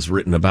Dylan has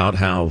written about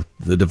how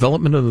the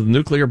development of the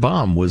nuclear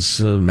bomb was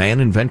man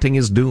inventing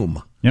his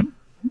doom. Yep.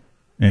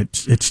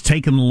 It's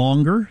taken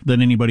longer than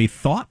anybody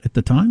thought at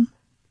the time.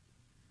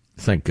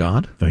 Thank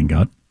God. Thank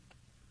God.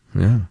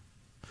 Yeah.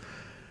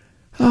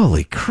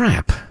 Holy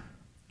crap.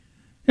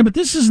 Yeah, but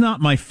this is not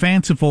my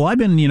fanciful. I've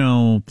been,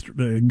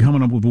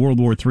 coming up with World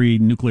War III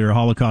nuclear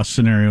holocaust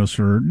scenarios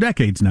for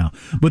decades now.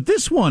 But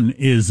this one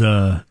is,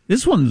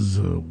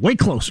 way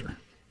closer.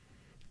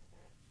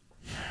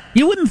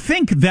 You wouldn't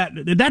think that.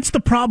 That's the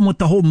problem with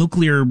the whole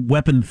nuclear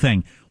weapon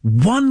thing.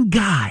 One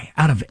guy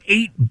out of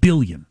 8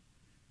 billion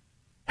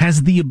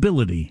has the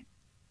ability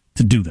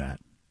to do that.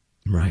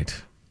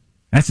 Right.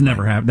 That's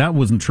never happened. That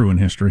wasn't true in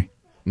history.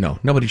 No,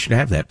 nobody should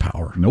have that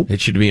power. Nope.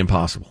 It should be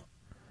impossible.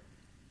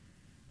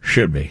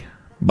 Should be,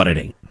 but it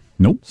ain't.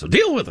 Nope. So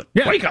deal with it.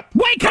 Yeah. Wake up.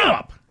 Wake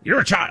up. You're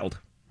a child.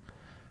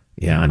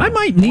 Yeah, I know. I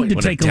might need to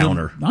take a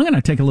downer. I'm going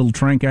to take a little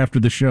trank after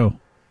the show.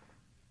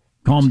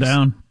 Calm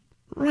down.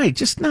 Right,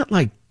 just not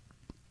like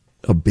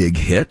a big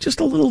hit, just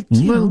a little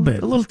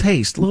bit, a little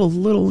taste,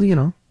 little, you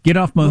know. Get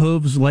off my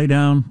hooves, lay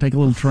down, take a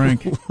little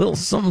trank. A little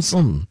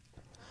something.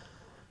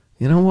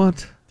 You know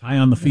what? Tie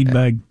on the feed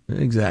bag.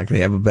 Exactly.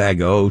 Have a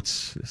bag of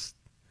oats. Just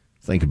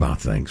think about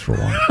things for a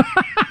while.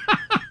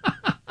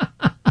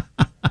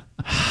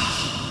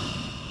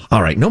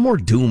 All right, no more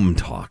doom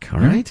talk, all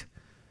right?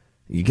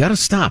 You got to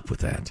stop with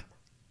that.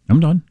 I'm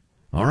done.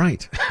 All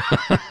right.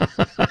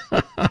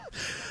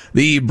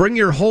 The Bring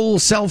Your Whole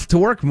Self to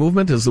Work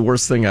movement is the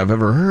worst thing I've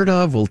ever heard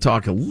of. We'll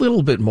talk a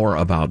little bit more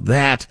about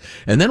that,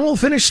 and then we'll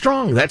finish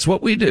strong. That's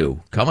what we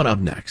do. Coming up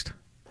next.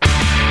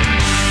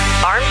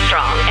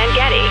 Armstrong and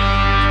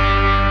Getty.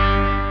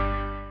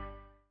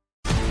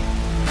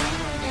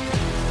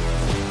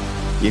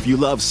 If you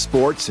love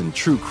sports and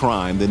true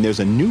crime, then there's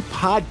a new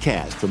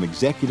podcast from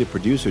executive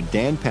producer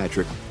Dan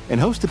Patrick and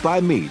hosted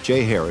by me,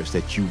 Jay Harris,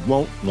 that you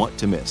won't want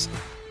to miss.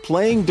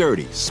 Playing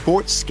Dirty: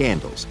 Sports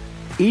Scandals.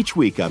 Each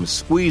week, I'm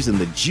squeezing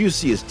the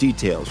juiciest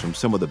details from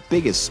some of the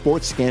biggest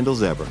sports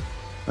scandals ever.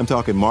 I'm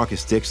talking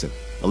Marcus Dixon,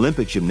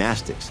 Olympic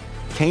gymnastics,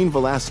 Cain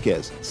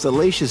Velasquez,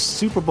 salacious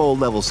Super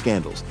Bowl-level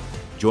scandals.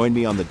 Join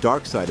me on the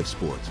dark side of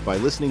sports by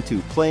listening to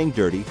Playing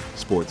Dirty: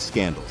 Sports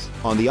Scandals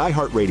on the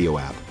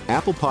iHeartRadio app,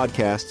 Apple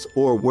Podcasts,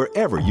 or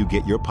wherever you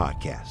get your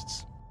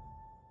podcasts.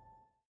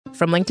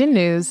 From LinkedIn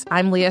News,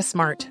 I'm Leah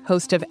Smart,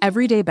 host of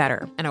Everyday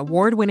Better, an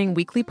award-winning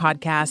weekly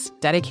podcast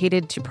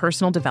dedicated to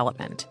personal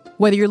development.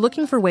 Whether you're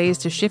looking for ways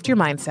to shift your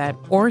mindset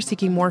or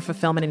seeking more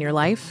fulfillment in your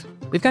life,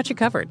 we've got you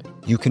covered.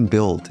 You can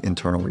build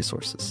internal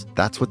resources.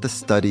 That's what the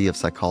study of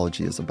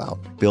psychology is about,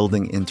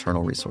 building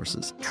internal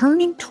resources.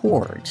 Turning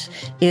towards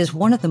is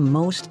one of the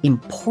most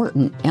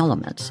important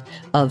elements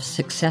of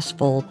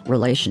successful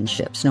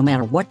relationships, no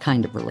matter what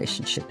kind of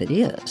relationship it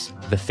is.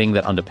 The thing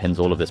that underpins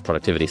all of this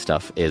productivity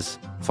stuff is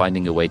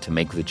finding a way to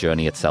make the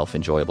journey itself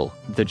enjoyable.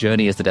 The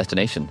journey is the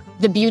destination.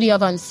 The beauty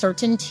of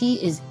uncertainty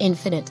is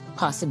infinite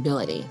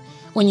possibility.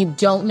 When you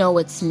don't know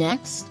what's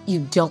next,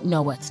 you don't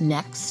know what's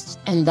next.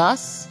 And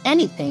thus,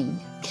 anything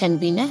can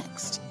be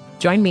next.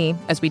 Join me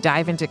as we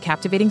dive into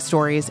captivating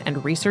stories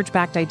and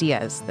research-backed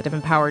ideas that have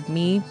empowered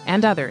me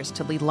and others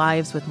to lead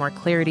lives with more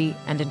clarity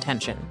and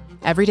intention.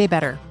 Everyday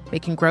Better,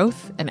 making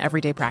growth an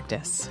everyday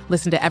practice.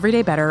 Listen to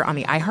Everyday Better on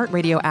the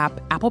iHeartRadio app,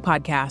 Apple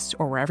Podcasts,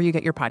 or wherever you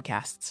get your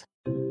podcasts.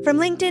 From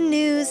LinkedIn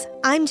News,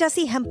 I'm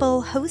Jessie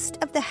Hempel, host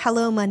of the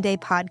Hello Monday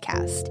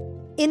podcast.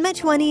 In my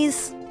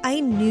 20s, I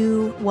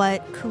knew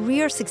what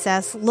career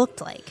success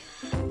looked like.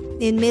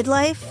 In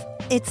midlife,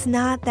 it's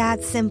not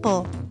that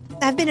simple.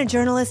 I've been a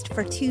journalist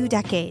for 2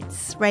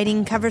 decades,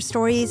 writing cover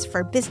stories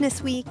for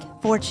Business Week,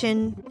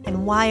 Fortune,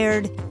 and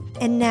Wired.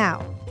 And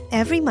now,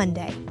 every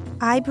Monday,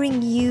 I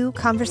bring you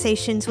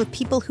conversations with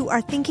people who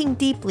are thinking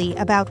deeply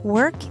about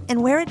work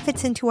and where it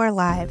fits into our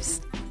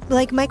lives.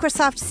 Like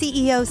Microsoft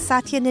CEO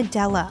Satya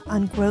Nadella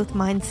on growth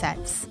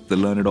mindsets. The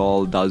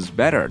learn-it-all does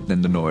better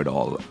than the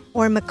know-it-all.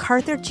 Or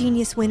MacArthur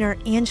Genius winner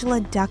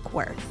Angela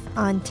Duckworth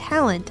on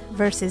talent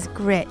versus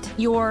grit.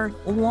 Your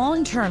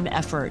long-term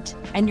effort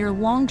and your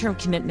long-term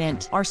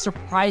commitment are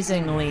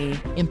surprisingly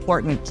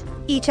important.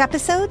 Each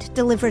episode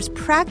delivers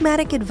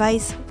pragmatic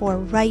advice for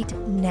right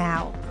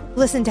now.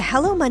 Listen to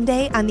Hello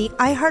Monday on the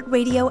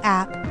iHeartRadio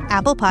app,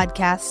 Apple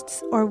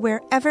Podcasts, or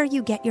wherever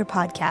you get your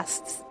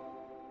podcasts.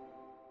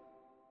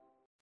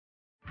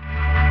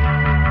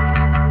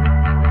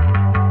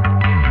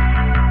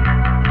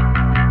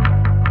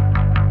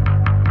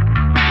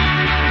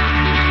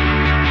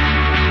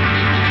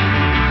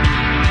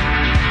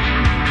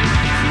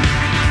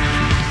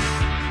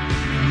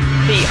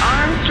 The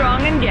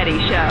Armstrong and Getty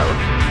Show.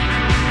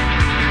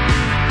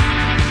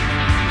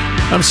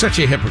 I'm such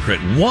a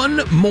hypocrite.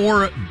 One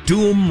more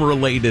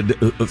doom-related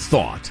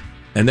thought,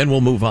 and then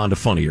we'll move on to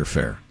funnier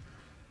fare.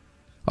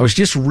 I was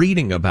just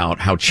reading about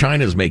how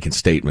China's making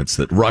statements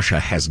that Russia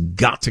has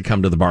got to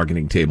come to the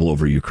bargaining table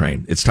over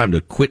Ukraine. It's time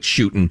to quit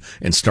shooting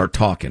and start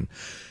talking.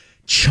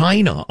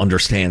 China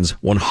understands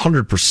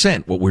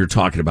 100% what we're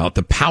talking about,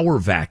 the power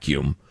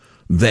vacuum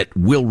that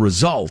will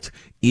result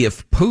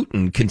if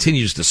Putin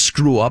continues to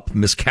screw up,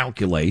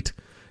 miscalculate,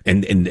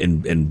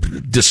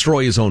 and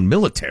destroy his own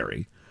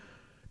military.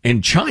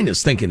 And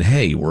China's thinking,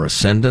 hey, we're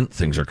ascendant.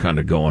 Things are kind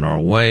of going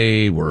our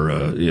way. We're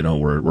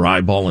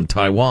eyeballing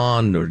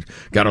Taiwan. We've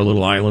got our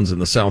little islands in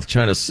the South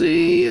China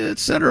Sea, et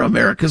cetera.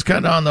 America's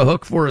kind of on the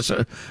hook for us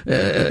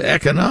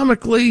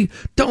economically.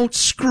 Don't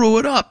screw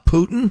it up,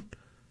 Putin.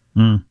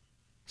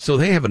 So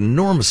they have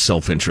enormous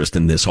self-interest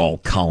in this all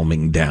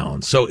calming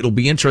down. So it'll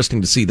be interesting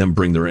to see them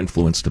bring their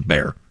influence to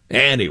bear.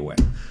 Anyway,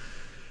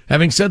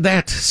 Having said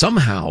that,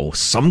 somehow,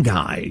 some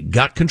guy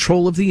got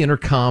control of the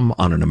intercom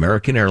on an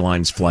American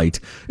Airlines flight,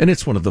 and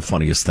it's one of the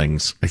funniest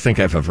things I think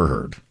I've ever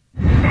heard.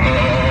 Ladies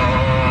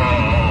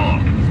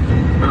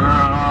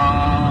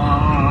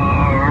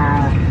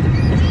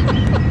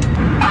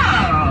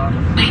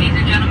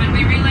and gentlemen,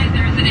 we realize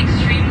there is an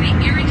extremely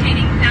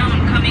irritating sound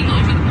coming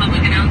over the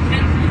public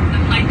announcements.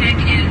 The flight deck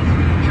is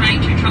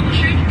trying to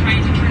troubleshoot,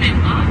 trying to turn it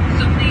off,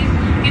 so please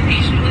be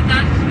patient with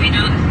us. We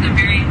know this is a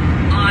very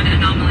odd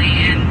anomaly,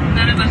 and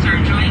none of us are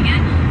enjoying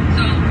it,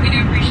 so we do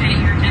appreciate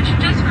your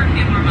attention just for a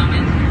few more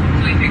moments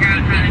so we figure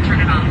out how to turn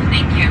it off.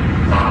 Thank you.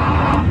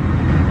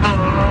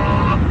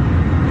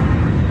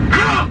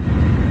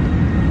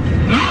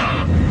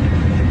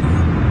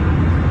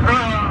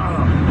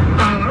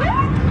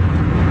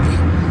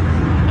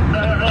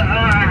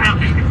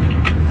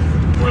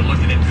 We're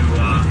looking into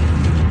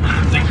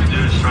things to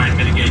do to try and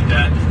mitigate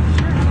that. Do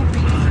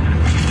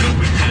what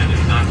we can.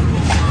 If not,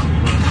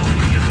 we'll let us know when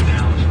we get the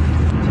Dallas.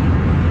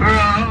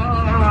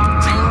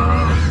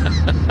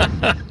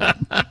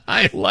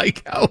 I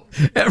like how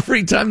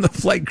every time the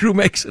flight crew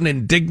makes an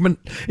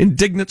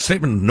indignant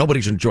statement,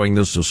 nobody's enjoying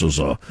this. This is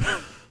a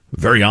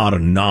very odd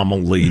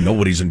anomaly.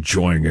 Nobody's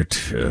enjoying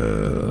it.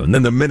 And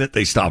then the minute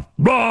they stop,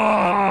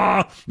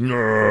 We're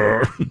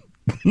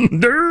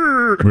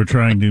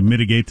trying to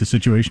mitigate the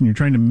situation. You're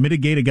trying to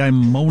mitigate a guy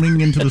moaning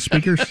into the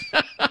speakers?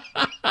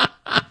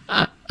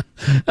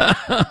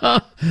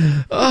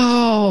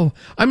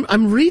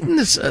 I'm reading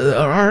this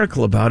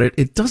article about it.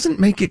 It doesn't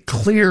make it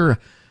clear,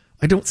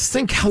 I don't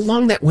think, how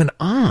long that went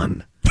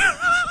on.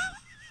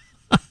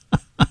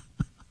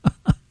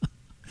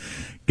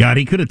 God,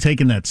 he could have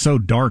taken that so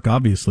dark,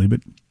 obviously,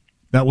 but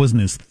that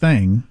wasn't his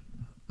thing.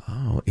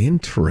 Oh,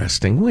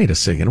 interesting. Wait a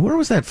second. Where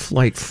was that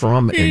flight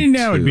from?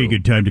 Now would be a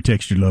good time to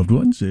text your loved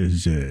ones.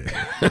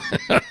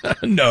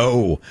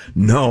 No.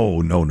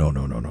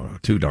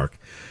 Too dark.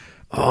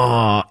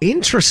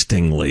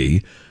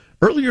 Interestingly,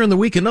 earlier in the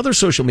week, another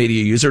social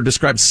media user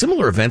described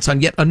similar events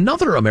on yet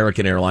another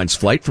American Airlines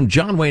flight from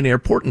John Wayne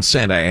Airport in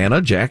Santa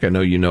Ana. Jack, I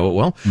know you know it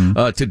well,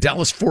 to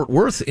Dallas-Fort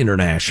Worth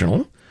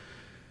International.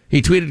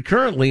 He tweeted,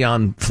 currently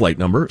on flight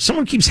number,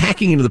 someone keeps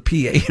hacking into the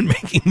PA and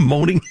making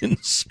moaning and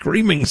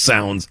screaming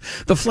sounds.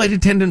 The flight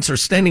attendants are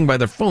standing by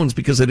their phones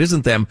because it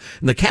isn't them,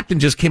 and the captain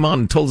just came on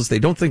and told us they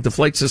don't think the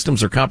flight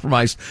systems are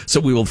compromised, so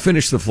we will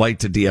finish the flight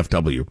to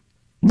DFW.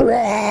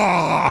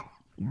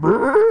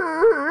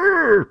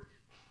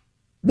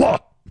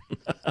 What?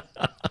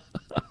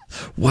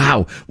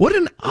 Wow, what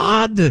an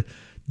odd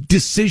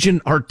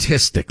decision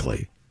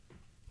artistically.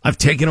 I've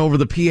taken over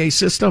the PA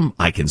system.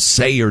 I can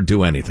say or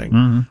do anything.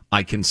 Mm-hmm.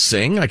 I can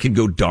sing. I can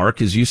go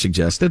dark, as you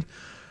suggested.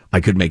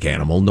 I could make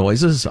animal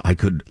noises. I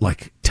could,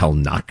 tell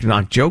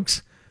knock-knock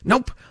jokes.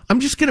 Nope. I'm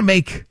just going to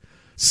make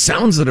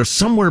sounds that are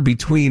somewhere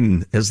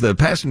between, as the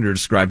passenger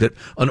described it,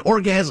 an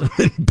orgasm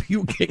and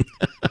puking.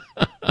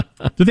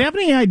 Do they have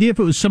any idea if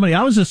it was somebody?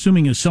 I was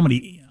assuming it was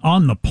somebody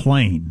on the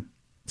plane.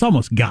 It's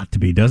almost got to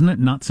be, doesn't it?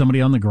 Not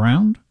somebody on the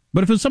ground.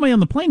 But if it was somebody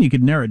on the plane, you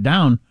could narrow it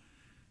down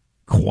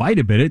quite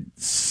a bit.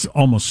 It's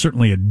almost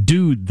certainly a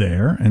dude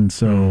there, and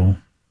so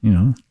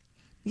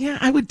Yeah,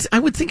 I would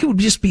think it would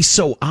just be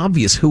so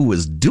obvious who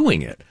was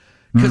doing it.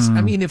 Because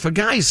I mean, if a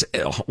guy's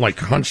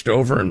hunched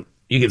over and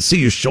you can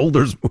see his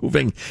shoulders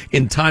moving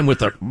in time with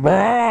the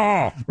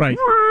right,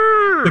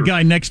 the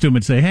guy next to him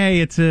would say,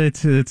 "Hey, it's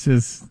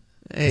this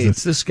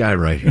guy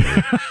right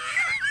here."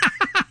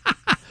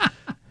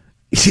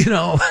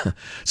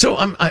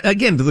 So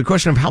again, to the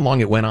question of how long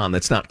it went on,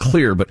 that's not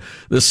clear. But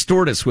the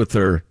stewardess with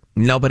her,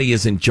 nobody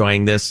is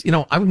enjoying this.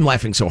 I'm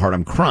laughing so hard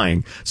I'm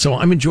crying, so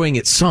I'm enjoying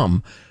it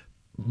some.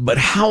 But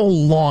how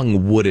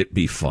long would it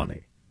be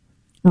funny?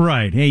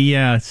 Right. Hey,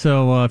 yeah.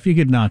 So if you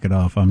could knock it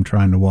off, I'm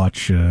trying to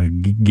watch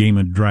Game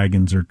of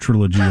Dragons or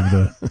Trilogy of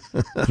the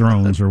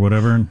Thrones or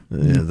whatever.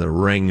 Yeah, the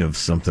Ring of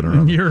something or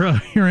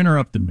other. You're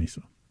interrupting me.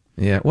 So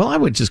yeah. Well, I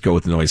would just go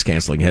with the noise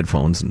canceling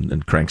headphones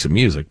and crank some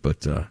music,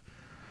 but the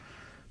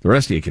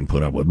rest of you can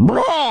put up with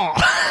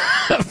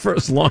for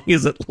as long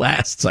as it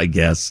lasts, I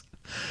guess.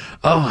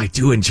 Oh, I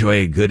do enjoy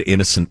a good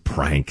innocent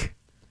prank.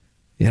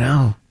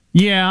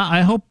 Yeah,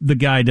 I hope the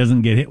guy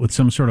doesn't get hit with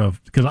some sort of,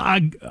 because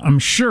I'm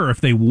sure if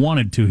they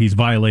wanted to, he's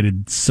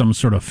violated some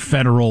sort of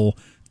federal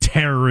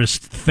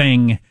terrorist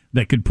thing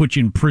that could put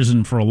you in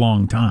prison for a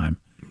long time.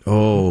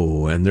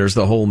 Oh, and there's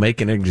the whole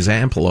make an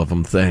example of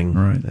him thing.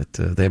 Right. That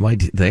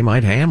they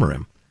might hammer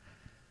him.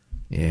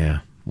 Yeah.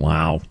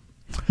 Wow.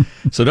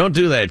 So don't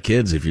do that,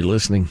 kids, if you're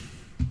listening.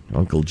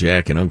 Uncle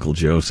Jack and Uncle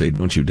Joe say,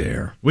 don't you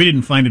dare. We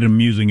didn't find it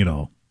amusing at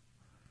all.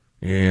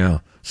 Yeah.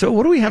 So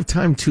what do we have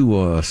time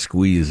to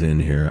squeeze in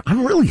here?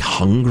 I'm really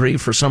hungry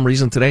for some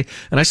reason today,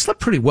 and I slept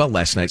pretty well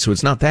last night, so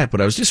it's not that,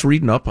 but I was just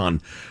reading up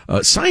on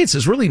science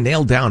has really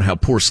nailed down how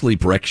poor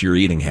sleep wrecks your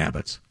eating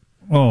habits.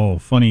 Oh,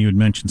 funny you would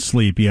mention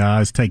sleep. Yeah, I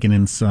was taking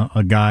in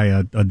a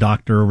guy, a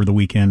doctor, over the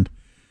weekend.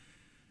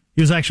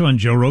 He was actually on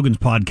Joe Rogan's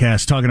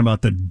podcast talking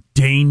about the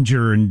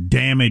danger and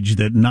damage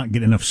that not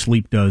getting enough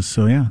sleep does.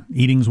 So, yeah,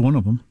 eating's one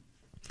of them.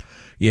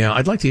 Yeah,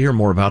 I'd like to hear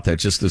more about that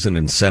just as an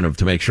incentive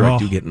to make sure I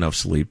do get enough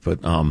sleep.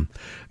 But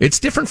it's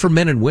different for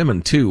men and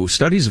women, too.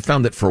 Studies have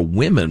found that for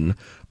women,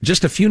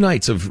 just a few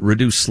nights of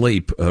reduced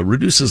sleep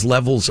reduces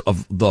levels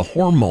of the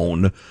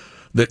hormone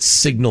that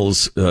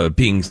signals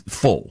being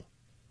full.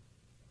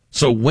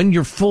 So when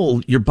you're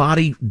full, your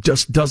body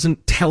just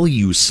doesn't tell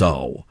you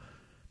so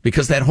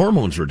because that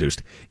hormone's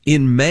reduced.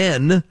 In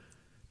men,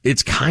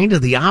 it's kind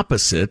of the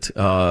opposite.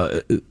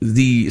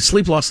 The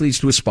sleep loss leads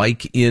to a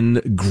spike in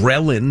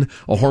ghrelin,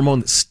 a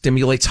hormone that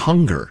stimulates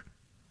hunger.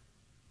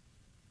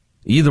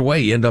 Either way,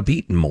 you end up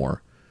eating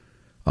more.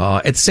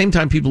 At the same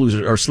time, people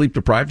who are sleep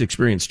deprived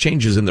experience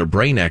changes in their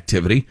brain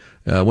activity.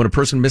 When a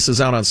person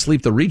misses out on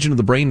sleep, the region of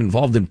the brain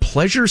involved in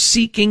pleasure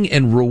seeking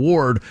and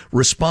reward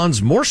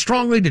responds more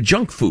strongly to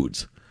junk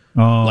foods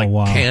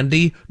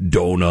candy,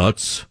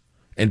 donuts,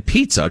 and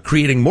pizza,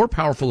 creating more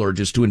powerful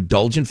urges to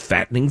indulge in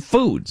fattening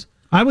foods.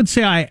 I would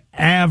say I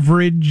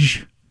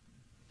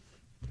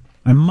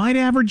might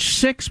average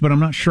 6, but I'm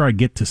not sure I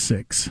get to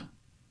 6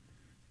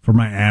 for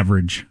my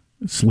average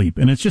sleep.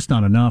 And it's just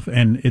not enough.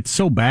 And it's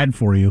so bad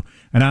for you.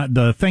 And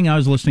the thing I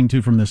was listening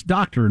to from this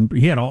doctor, and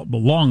he had a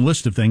long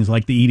list of things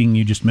like the eating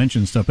you just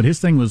mentioned stuff, but his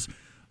thing was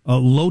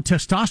low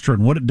testosterone.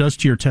 What it does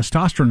to your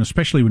testosterone,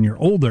 especially when you're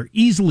older,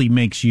 easily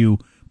puts you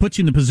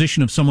in the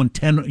position of someone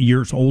 10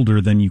 years older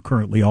than you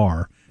currently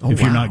are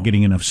you're not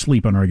getting enough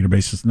sleep on a regular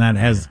basis. And that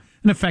has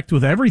an effect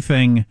with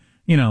everything.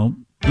 You know,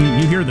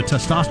 you hear the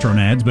testosterone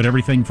ads, but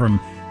everything from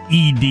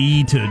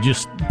ED to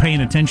just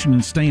paying attention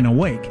and staying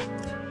awake.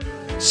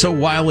 So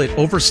while it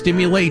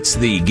overstimulates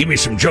the give me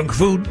some junk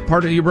food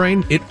part of your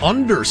brain, it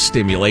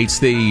understimulates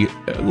the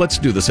let's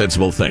do the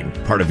sensible thing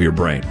part of your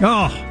brain.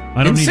 Oh,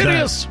 I don't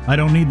Insidious. need that. I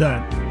don't need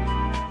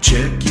that.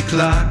 Check your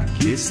clock,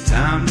 it's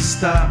time to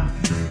stop.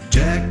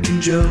 Jack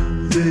and Joe,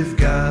 they've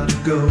got to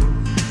go.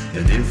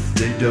 And if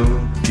they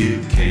don't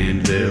get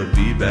canned, they'll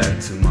be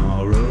back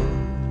tomorrow.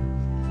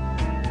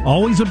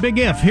 Always a big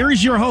if.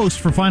 Here's your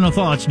host for Final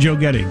Thoughts, Joe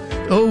Getty.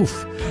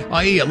 Oof.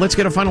 Let's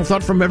get a final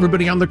thought from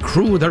everybody on the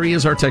crew. There he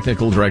is, our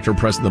technical director,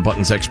 pressing the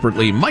buttons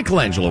expertly,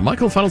 Michelangelo.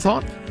 Michael, final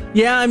thought?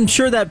 Yeah, I'm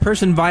sure that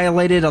person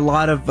violated a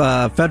lot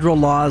of federal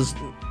laws,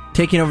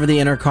 taking over the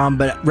intercom,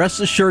 but rest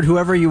assured,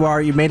 whoever you are,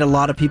 you made a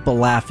lot of people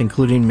laugh,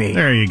 including me.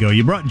 There you go.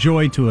 You brought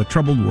joy to a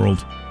troubled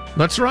world.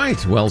 That's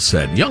right. Well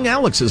said. Young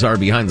Alex is our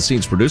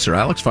behind-the-scenes producer.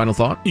 Alex, final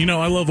thought? You know,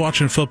 I love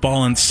watching football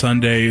on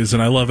Sundays,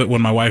 and I love it when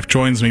my wife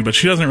joins me, but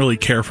she doesn't really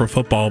care for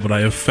football, but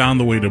I have found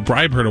the way to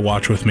bribe her to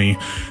watch with me.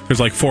 There's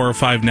like 4 or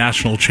 5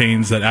 national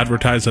chains that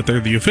advertise that they're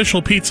the official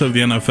pizza of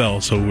the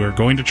NFL, so we're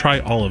going to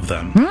try all of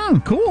them.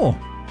 Cool.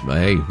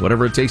 Hey,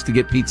 whatever it takes to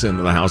get pizza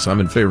into the house, I'm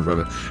in favor of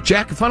it.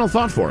 Jack, a final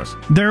thought for us.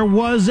 There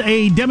was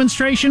a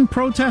demonstration,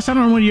 protest, I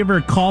don't know what you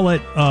ever call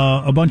it,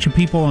 a bunch of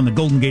people on the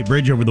Golden Gate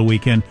Bridge over the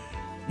weekend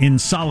in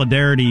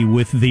solidarity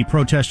with the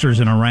protesters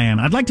in Iran.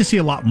 I'd like to see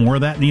a lot more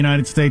of that in the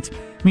United States.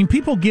 I mean,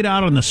 people get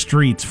out on the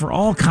streets for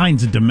all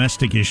kinds of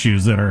domestic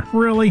issues that are,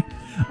 really?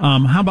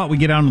 How about we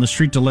get out on the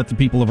street to let the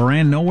people of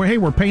Iran know,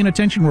 we're paying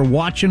attention, we're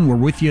watching, we're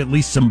with you at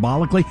least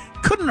symbolically.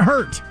 Couldn't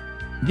hurt.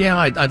 Yeah,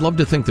 I'd love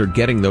to think they're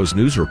getting those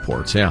news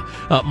reports, yeah.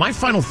 My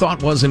final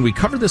thought was, and we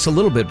covered this a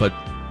little bit, but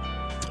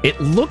it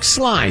looks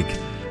like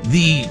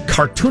the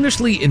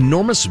cartoonishly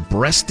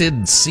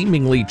enormous-breasted,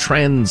 seemingly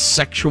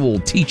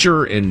transsexual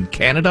teacher in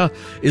Canada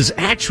is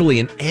actually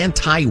an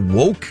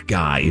anti-woke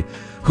guy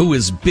who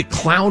is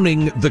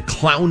beclowning the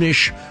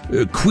clownish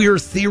queer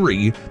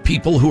theory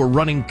people who are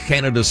running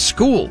Canada's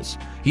schools.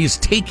 He's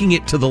taking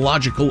it to the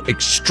logical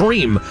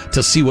extreme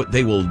to see what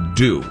they will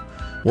do.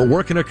 We're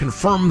working to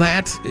confirm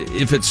that.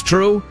 If it's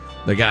true,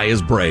 the guy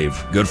is brave.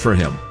 Good for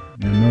him.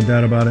 Yeah, no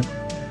doubt about it.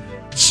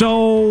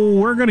 So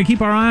we're going to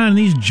keep our eye on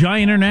these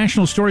giant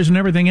international stories and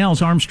everything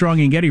else.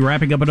 Armstrong and Getty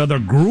wrapping up another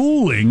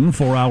grueling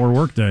 4-hour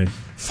workday.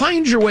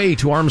 Find your way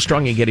to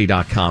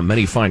ArmstrongandGetty.com.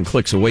 Many fine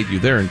clicks await you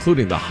there,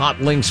 including the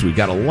hot links. We've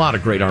got a lot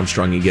of great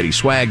Armstrong and Getty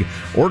swag.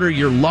 Order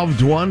your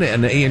loved one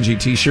an ANG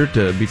t-shirt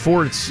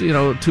before it's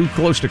too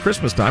close to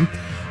Christmas time.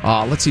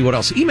 Let's see what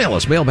else. Email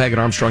us, mailbag at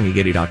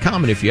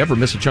ArmstrongandGetty.com. And if you ever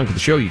miss a chunk of the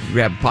show, you can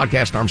grab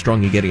podcast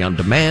Armstrong and Getty on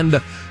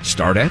demand.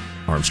 Start at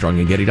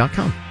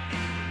ArmstrongandGetty.com.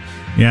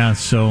 Yeah,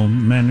 so,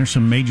 man, there's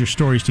some major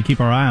stories to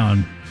keep our eye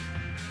on.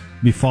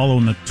 Be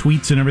following the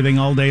tweets and everything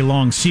all day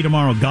long. See you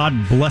tomorrow.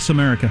 God bless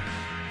America.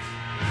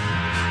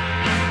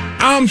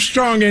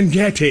 Armstrong and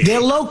Getty. They're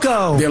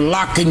loco. They're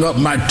locking up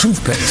my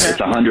toothpaste.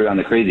 It's 100 on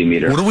the crazy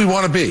meter. What do we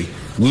want to be?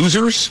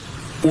 Losers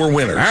or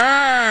winners?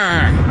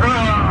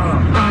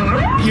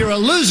 You're a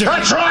loser.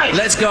 That's right.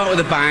 Let's go with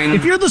a bang.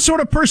 If you're the sort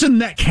of person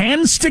that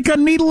can stick a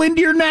needle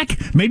into your neck,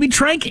 maybe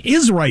Trank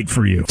is right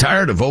for you.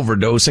 Tired of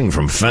overdosing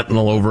from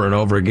fentanyl over and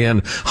over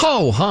again?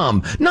 Ho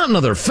hum, not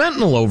another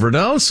fentanyl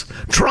overdose.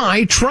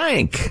 Try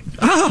Trank.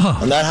 Oh.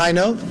 On that high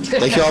note,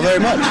 thank you all very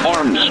much.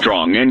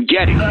 Armstrong and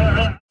Getty.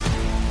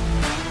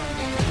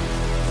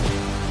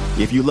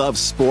 If you love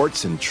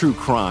sports and true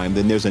crime,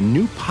 then there's a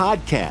new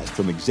podcast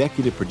from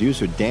executive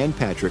producer Dan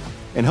Patrick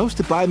and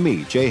hosted by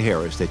me, Jay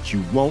Harris, that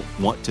you won't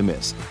want to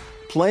miss.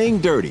 Playing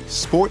Dirty: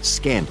 Sports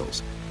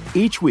Scandals.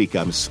 Each week,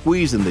 I'm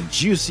squeezing the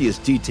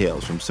juiciest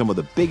details from some of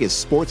the biggest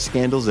sports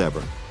scandals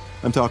ever.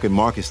 I'm talking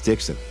Marcus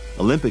Dixon,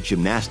 Olympic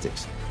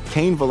gymnastics,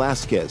 Cain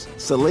Velasquez,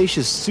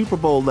 salacious Super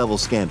Bowl-level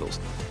scandals.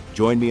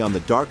 Join me on the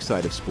dark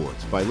side of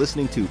sports by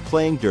listening to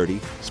Playing Dirty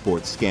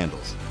Sports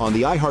Scandals on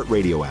the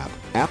iHeartRadio app,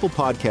 Apple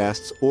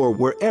Podcasts, or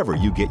wherever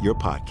you get your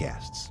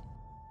podcasts.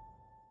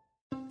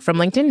 From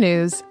LinkedIn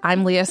News,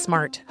 I'm Leah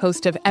Smart,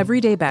 host of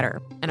Everyday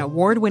Better, an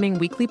award-winning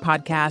weekly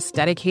podcast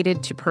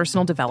dedicated to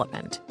personal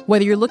development.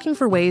 Whether you're looking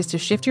for ways to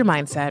shift your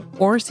mindset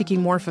or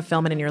seeking more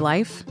fulfillment in your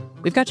life,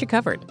 we've got you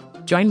covered.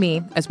 Join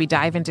me as we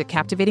dive into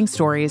captivating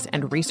stories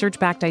and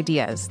research-backed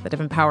ideas that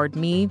have empowered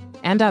me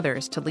and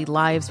others to lead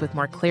lives with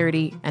more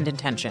clarity and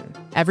intention.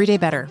 Everyday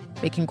Better,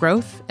 making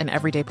growth an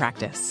everyday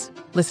practice.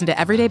 Listen to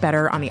Everyday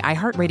Better on the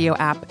iHeartRadio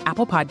app,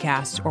 Apple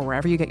Podcasts, or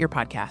wherever you get your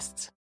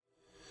podcasts.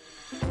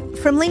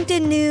 From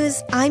LinkedIn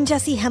News, I'm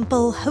Jessie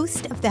Hempel,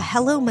 host of the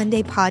Hello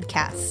Monday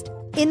podcast.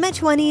 In my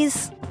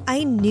 20s,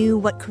 I knew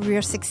what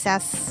career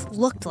success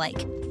looked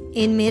like.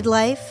 In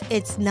midlife,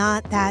 it's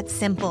not that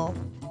simple.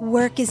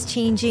 Work is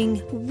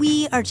changing,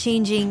 we are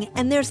changing,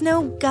 and there's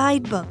no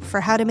guidebook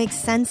for how to make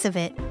sense of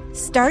it.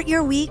 Start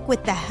your week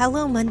with the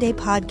Hello Monday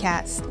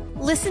podcast.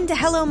 Listen to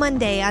Hello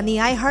Monday on the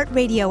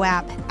iHeartRadio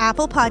app,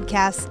 Apple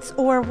Podcasts,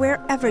 or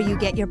wherever you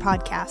get your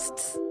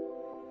podcasts.